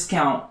never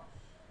discount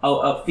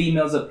a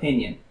female's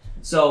opinion.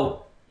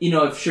 So,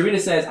 if Sharita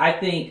says, I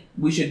think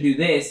we should do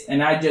this,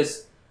 and I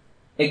just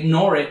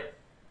ignore it,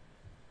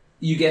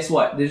 you guess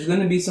what? There's going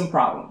to be some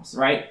problems,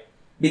 right?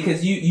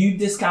 Because you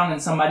discounting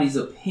somebody's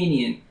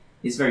opinion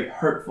is very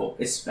hurtful,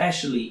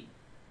 especially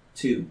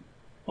to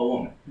a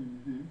woman.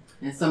 Mm-hmm.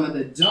 And some of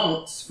the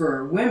don'ts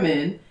for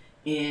women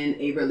in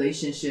a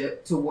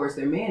relationship towards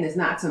their man is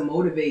not to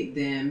motivate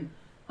them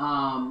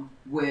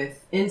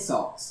with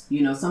insults.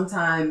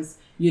 Sometimes,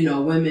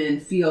 women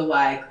feel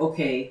like,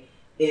 okay,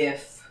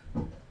 if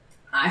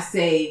I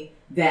say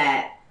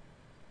that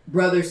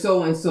brother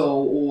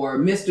so-and-so or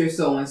Mr.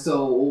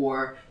 so-and-so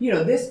or,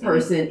 this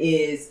person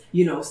is,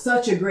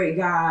 such a great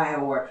guy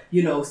or,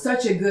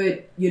 such a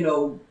good,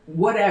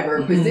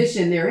 whatever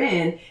position they're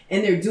in,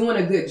 and they're doing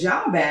a good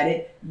job at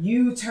it,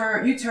 you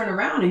turn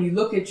around and you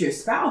look at your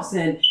spouse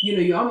and,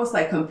 you're almost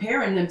like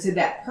comparing them to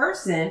that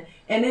person.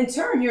 And in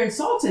turn, you're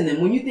insulting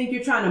them when you think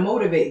you're trying to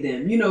motivate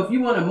them. If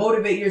you want to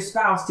motivate your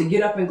spouse to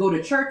get up and go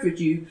to church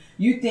with you,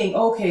 you think,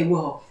 okay,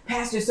 well,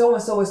 Pastor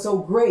so-and-so is so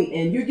great.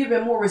 And you're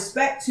giving more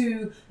respect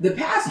to the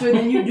pastor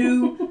than you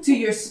do to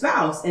your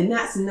spouse. And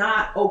that's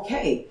not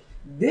okay.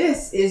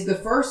 This is the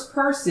first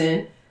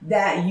person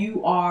that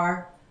you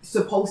are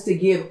supposed to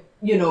give,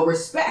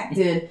 respect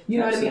and,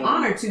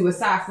 honor to,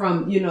 aside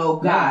from,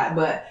 God. Yeah.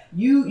 But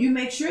you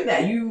make sure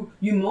that you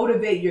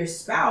motivate your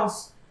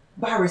spouse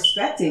by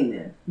respecting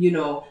them.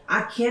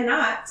 I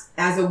cannot,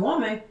 as a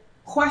woman,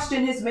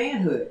 question his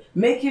manhood,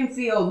 make him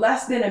feel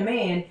less than a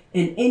man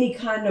in any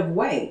kind of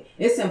way.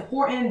 It's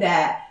important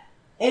that,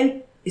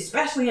 and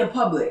especially in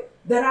public,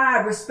 that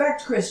I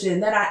respect Christian,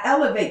 that I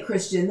elevate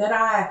Christian, that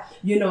I,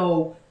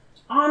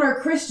 honor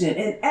Christian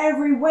in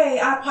every way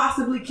I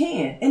possibly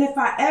can. And if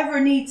I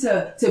ever need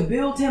to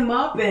build him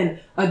up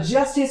and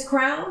adjust his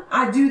crown,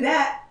 I do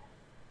that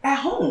at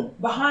home,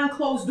 behind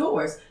closed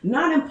doors,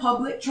 not in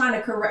public trying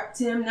to correct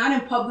him, not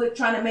in public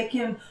trying to make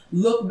him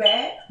look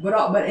bad,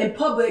 but in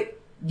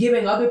public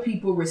giving other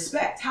people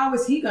respect. How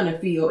is he going to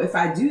feel if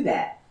I do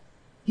that?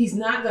 He's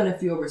not going to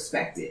feel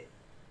respected.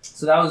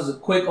 So that was a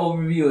quick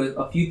overview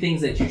of a few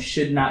things that you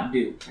should not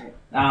do.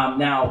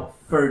 Now,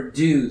 for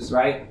dudes,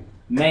 right?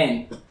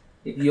 Men,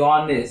 if you're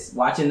on this,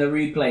 watching the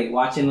replay,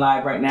 watching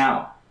live right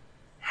now,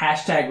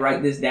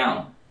 write this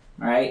down,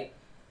 right?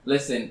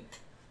 Listen,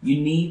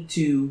 you need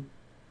to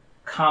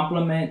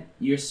compliment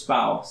your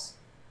spouse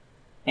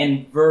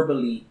and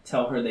verbally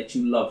tell her that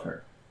you love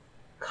her.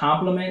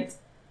 Compliment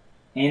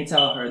and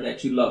tell her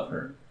that you love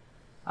her.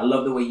 I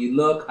love the way you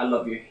look. I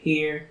love your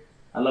hair.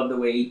 I love the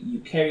way you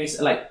carry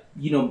yourself.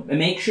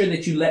 Make sure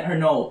that you let her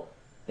know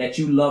that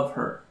you love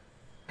her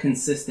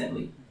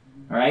consistently.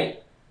 All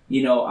right?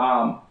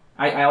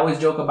 I always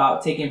joke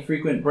about taking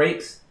frequent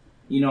breaks.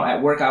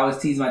 At work, I always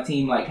tease my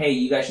team like, hey,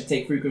 you guys should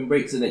take frequent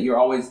breaks so that you're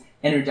always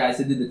energized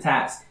to do the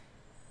task.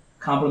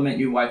 Compliment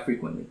your wife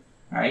frequently,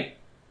 all right?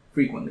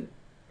 Frequently.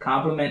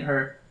 Compliment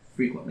her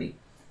frequently.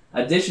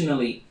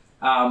 Additionally,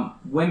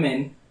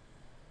 women,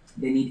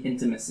 they need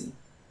intimacy.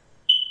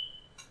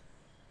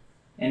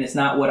 And it's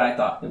not what I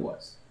thought it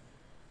was.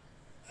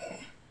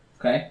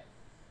 Okay?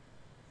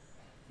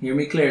 Hear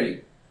me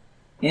clearly.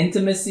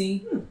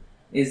 Intimacy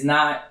is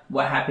not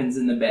what happens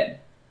in the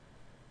bed.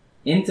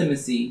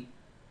 Intimacy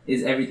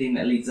is everything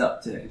that leads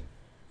up to it.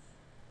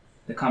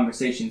 The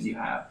conversations you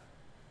have.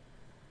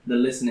 The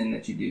listening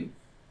that you do.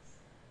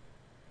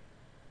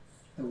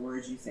 The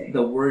words you say.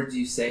 The words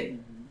you say.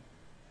 Mm-hmm.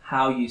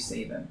 How you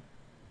say them.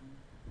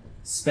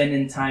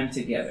 Spending time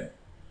together.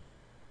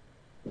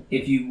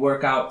 If you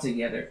work out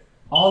together.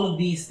 All of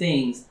these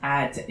things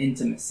add to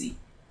intimacy.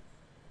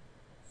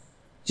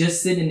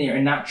 Just sitting there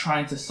and not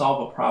trying to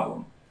solve a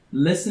problem.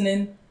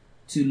 Listening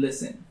to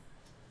listen.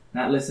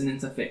 Not listening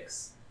to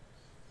fix.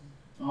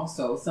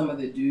 Also, some of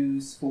the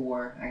dues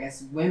for,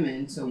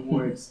 women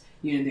towards,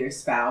 their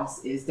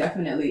spouse is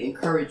definitely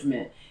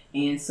encouragement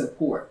and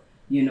support.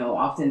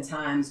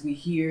 Oftentimes we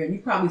hear, and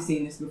you've probably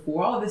seen this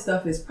before, all of this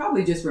stuff is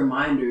probably just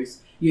reminders,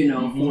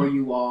 for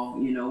you all.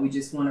 We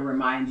just want to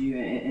remind you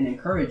and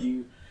encourage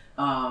you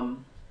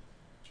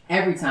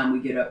every time we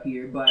get up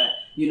here. But,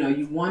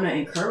 you want to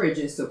encourage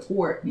and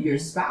support your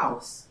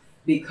spouse.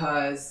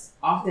 because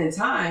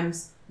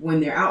oftentimes when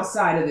they're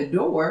outside of the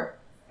door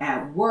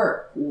at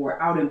work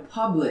or out in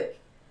public,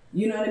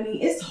 you know what I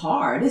mean? It's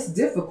hard. It's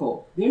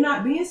difficult. They're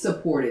not being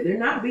supported. They're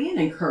not being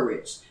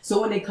encouraged.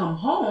 So when they come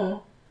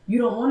home, you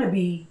don't want to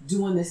be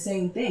doing the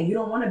same thing. You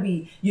don't want to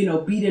be,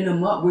 beating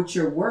them up with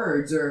your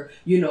words or,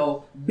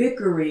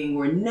 bickering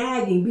or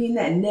nagging, being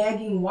that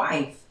nagging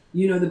wife.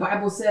 The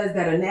Bible says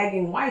that a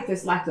nagging wife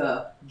is like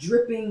a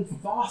dripping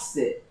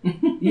faucet.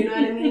 You know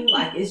what I mean?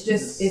 Like it's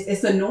just,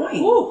 it's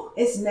annoying. Ooh.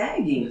 It's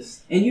nagging.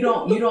 And you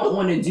don't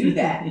want to do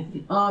that.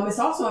 It's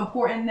also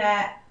important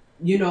that,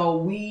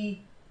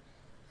 we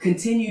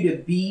continue to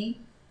be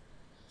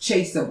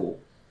chaseable.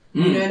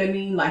 You know what I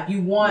mean? Like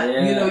you want,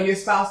 your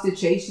spouse to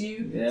chase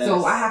you. Yes.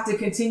 So I have to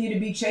continue to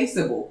be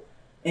chaseable.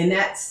 And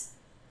that's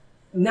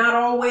not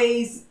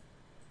always,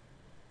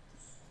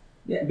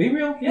 be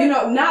real. Yeah.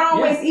 Not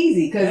always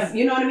easy. Cause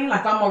you know what I mean?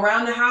 Like I'm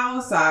around the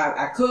house,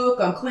 I cook,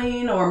 I'm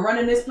clean, or I'm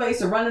running this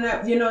place or running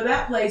that,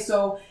 that place.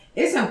 So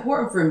it's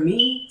important for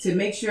me to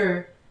make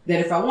sure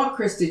that if I want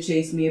Chris to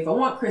chase me, if I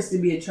want Chris to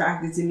be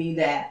attracted to me,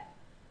 that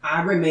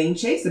I remain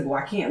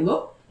chaseable. I can't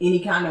look any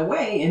kind of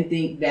way and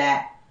think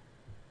that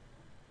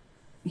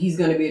he's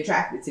going to be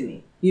attracted to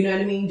me. You know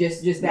what I mean?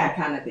 Just that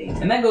kind of thing.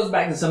 And that goes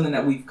back to something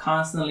that we've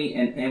constantly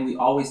and we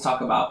always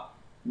talk about.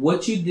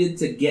 What you did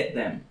to get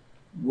them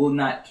will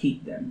not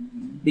keep them.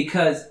 Mm-hmm.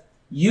 Because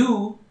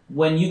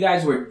when you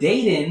guys were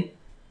dating,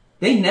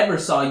 they never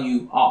saw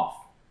you off.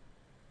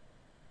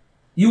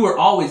 You were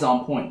always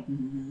on point.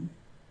 Mm-hmm.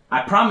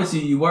 I promise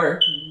you were.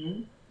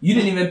 Mm-hmm. You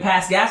didn't even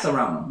pass gas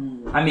around them.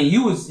 Mm-hmm. I mean,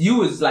 you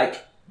was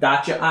like,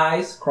 dot your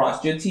I's,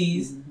 cross your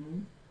T's,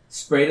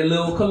 sprayed a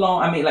little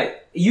cologne. I mean,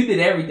 like, you did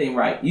everything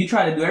right. You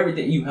tried to do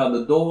everything. You held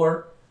the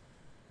door.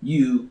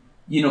 You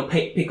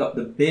pick up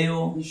the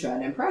bill. You tried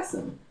to impress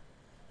them.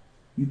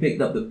 You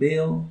picked up the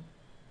bill.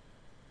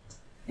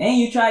 And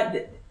you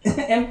tried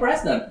to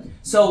impress them.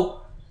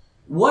 So,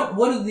 what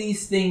do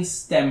these things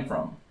stem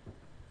from?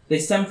 They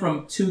stem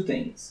from two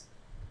things.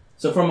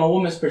 So, from a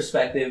woman's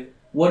perspective,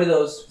 what do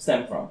those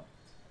stem from?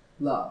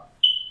 Love.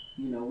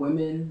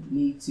 Women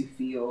need to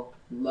feel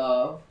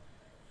love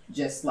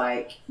just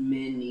like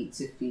men need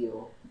to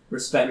feel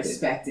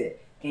respected.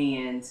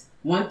 And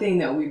one thing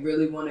that we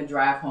really want to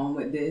drive home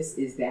with this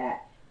is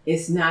that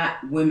it's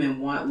not women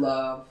want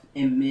love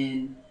and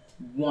men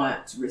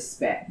want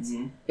respect.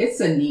 Mm-hmm. It's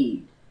a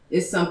need.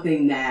 It's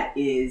something that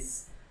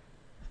is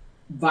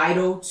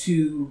vital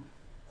to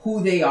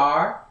who they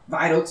are,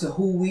 vital to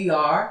who we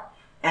are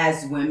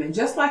as women.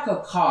 Just like a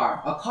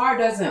car. A car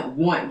doesn't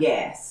want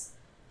gas.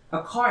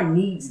 A car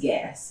needs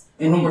gas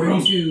in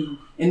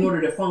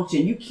order to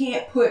function. You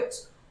can't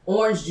put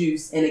orange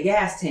juice in a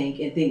gas tank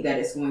and think that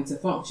it's going to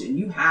function.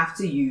 You have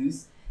to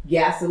use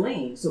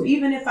gasoline. So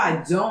even if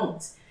I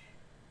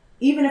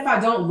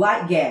don't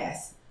like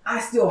gas, I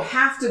still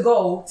have to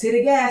go to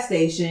the gas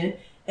station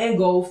and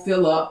go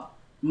fill up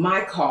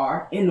my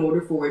car in order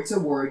for it to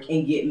work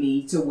and get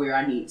me to where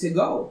I need to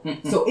go.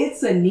 So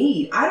it's a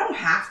need. I don't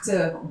have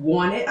to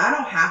want it. I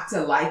don't have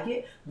to like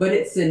it, but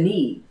it's a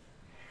need.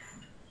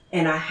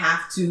 And I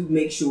have to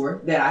make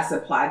sure that I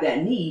supply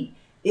that need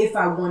if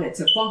I want it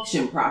to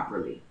function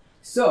properly.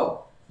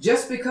 So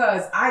just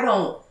because I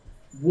don't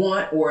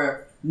want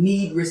or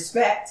need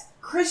respect,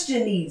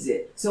 Christian needs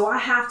it. So I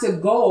have to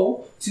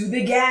go to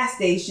the gas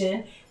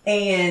station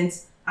and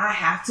I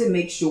have to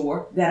make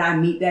sure that I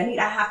meet that need.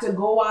 I have to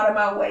go out of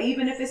my way,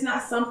 even if it's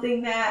not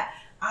something that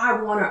I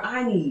want or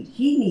I need.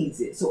 He needs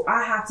it. So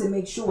I have to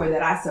make sure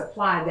that I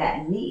supply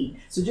that need.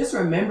 So just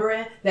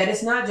remembering that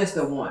it's not just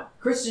a want.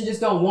 Christians just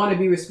don't want to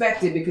be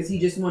respected because he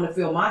just want to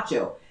feel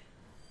macho.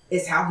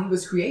 It's how he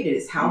was created.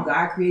 It's how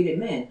God created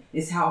men.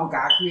 It's how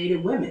God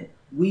created women.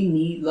 We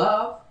need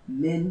love.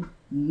 Men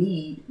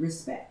need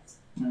respect.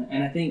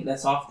 And I think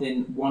that's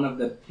often one of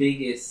the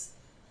biggest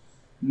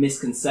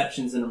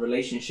misconceptions in a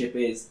relationship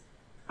is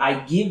I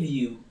give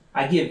you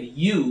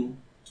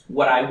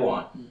what I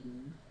want. Mm-hmm.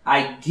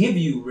 I give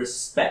you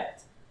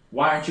respect.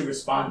 Why aren't you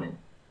responding?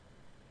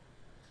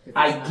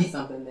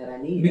 Something that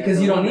I need. Because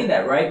you don't need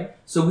that, right?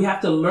 So we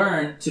have to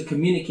learn to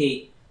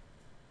communicate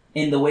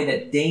in the way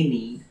that they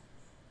need,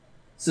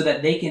 so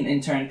that they can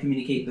in turn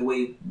communicate the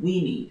way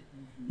we need.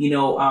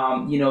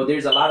 Mm-hmm.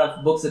 There's a lot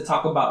of books that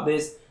talk about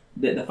this.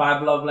 The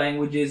 5 love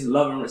languages,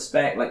 love and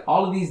respect. Like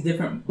all of these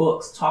different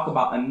books talk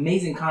about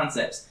amazing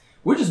concepts.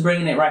 We're just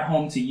bringing it right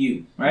home to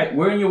you, right?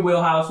 We're in your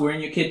wheelhouse. We're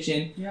in your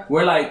kitchen. Yep.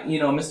 We're like,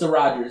 Mr.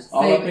 Rogers,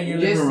 all up in your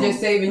living room. Just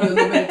saving you a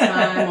little bit of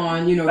time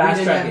on, reading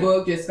that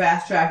book, just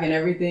fast tracking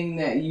everything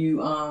that you,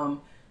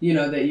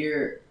 that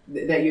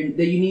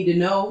you need to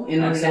know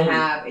in order to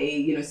have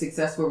a,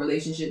 successful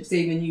relationship,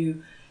 saving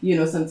you,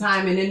 some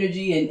time and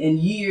energy and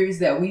years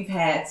that we've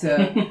had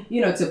to,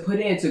 to put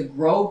in to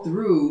grow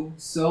through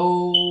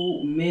so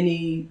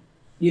many,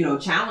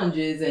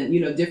 challenges and,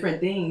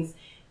 different things.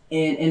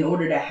 In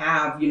order to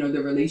have,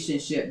 the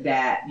relationship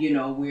that,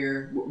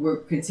 we're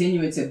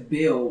continuing to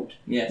build.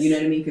 Yes. You know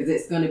what I mean? Because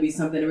it's going to be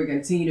something that we're going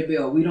to continue to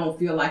build. We don't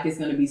feel like it's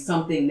going to be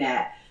something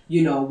that,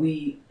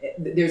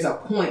 there's a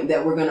point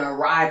that we're going to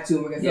arrive to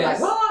and we're going to feel like,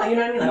 oh, you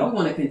know what I mean? Like we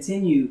want to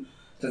continue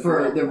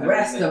for the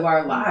rest of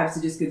our lives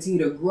to just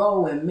continue to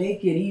grow and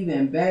make it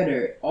even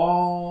better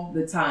all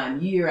the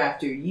time, year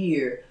after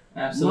year,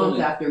 month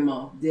after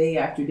month, day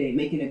after day,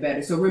 making it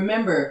better. So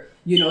remember,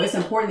 it's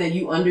important that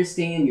you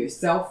understand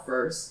yourself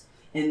first.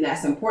 And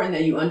that's important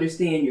that you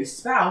understand your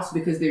spouse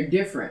because they're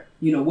different.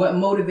 What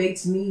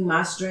motivates me,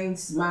 my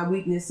strengths, my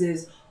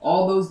weaknesses,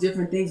 all those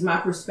different things, my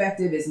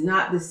perspective is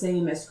not the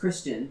same as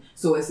Christian.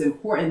 So it's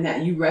important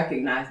that you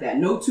recognize that.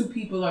 No two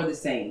people are the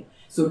same.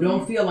 So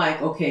don't feel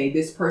like, okay,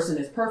 this person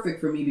is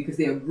perfect for me because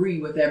they agree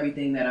with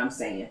everything that I'm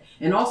saying.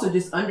 And also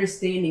just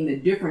understanding the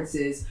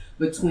differences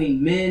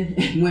between men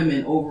and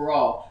women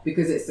overall,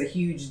 because it's a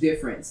huge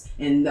difference.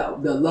 And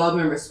the love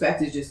and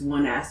respect is just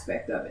one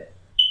aspect of it.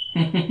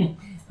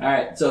 All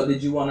right. So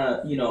did you want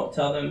to,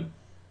 tell them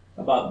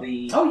about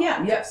the... Oh,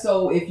 yeah. Yep.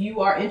 So if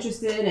you are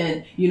interested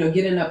in,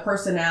 getting a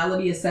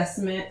personality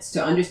assessment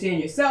to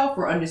understand yourself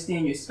or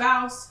understand your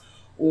spouse,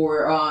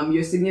 or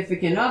your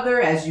significant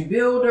other as you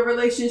build a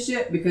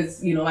relationship,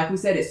 because, like we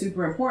said, it's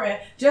super important.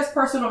 Just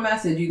personal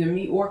message, either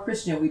me or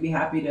Christian. We'd be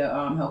happy to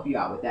help you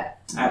out with that.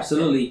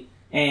 Absolutely.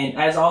 And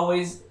as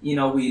always, we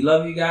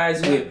love you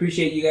guys. We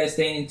appreciate you guys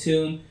staying in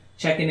tune,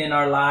 checking in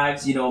our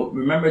lives.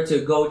 Remember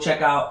to go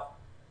check out,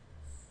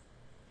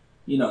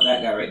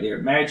 that guy right there,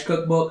 Marriage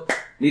Cookbook,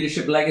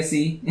 Leadership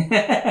Legacy. Oh,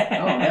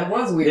 that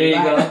was weird. There you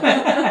go.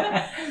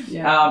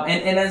 Yeah.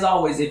 And as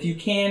always, if you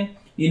can,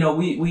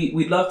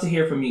 we'd love to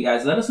hear from you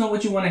guys. Let us know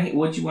what you want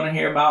to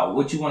hear about,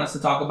 what you want us to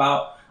talk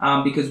about,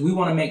 because we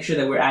want to make sure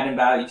that we're adding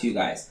value to you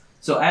guys.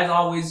 So as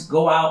always,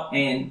 go out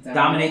and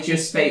dominate your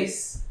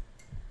space.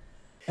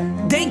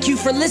 Thank you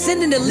for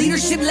listening to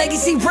Leadership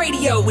Legacy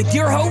Radio with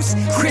your host,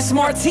 Chris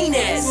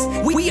Martinez.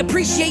 We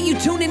appreciate you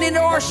tuning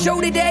into our show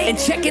today and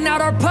checking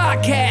out our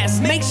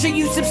podcast. Make sure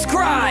you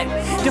subscribe.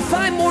 To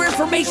find more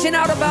information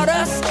out about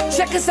us,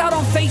 check us out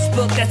on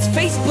Facebook. That's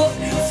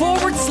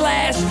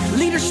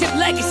Facebook.com/Leadership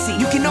Legacy.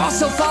 You can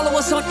also follow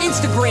us on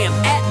Instagram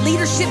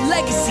 @Leadership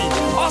Legacy.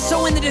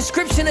 Also in the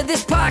description of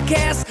this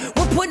podcast,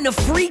 we're putting a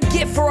free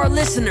gift for our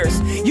listeners.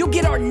 You'll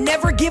get our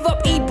Never Give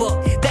Up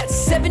ebook. That's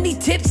 70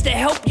 tips to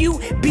help you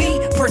be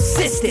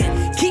persistent.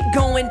 Keep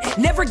going.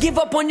 Never give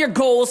up on your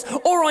goals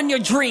or on your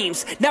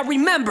dreams. Now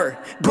remember,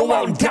 go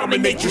out and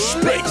dominate your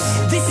space.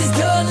 This is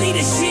the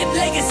Leadership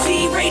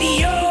Legacy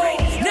Radio.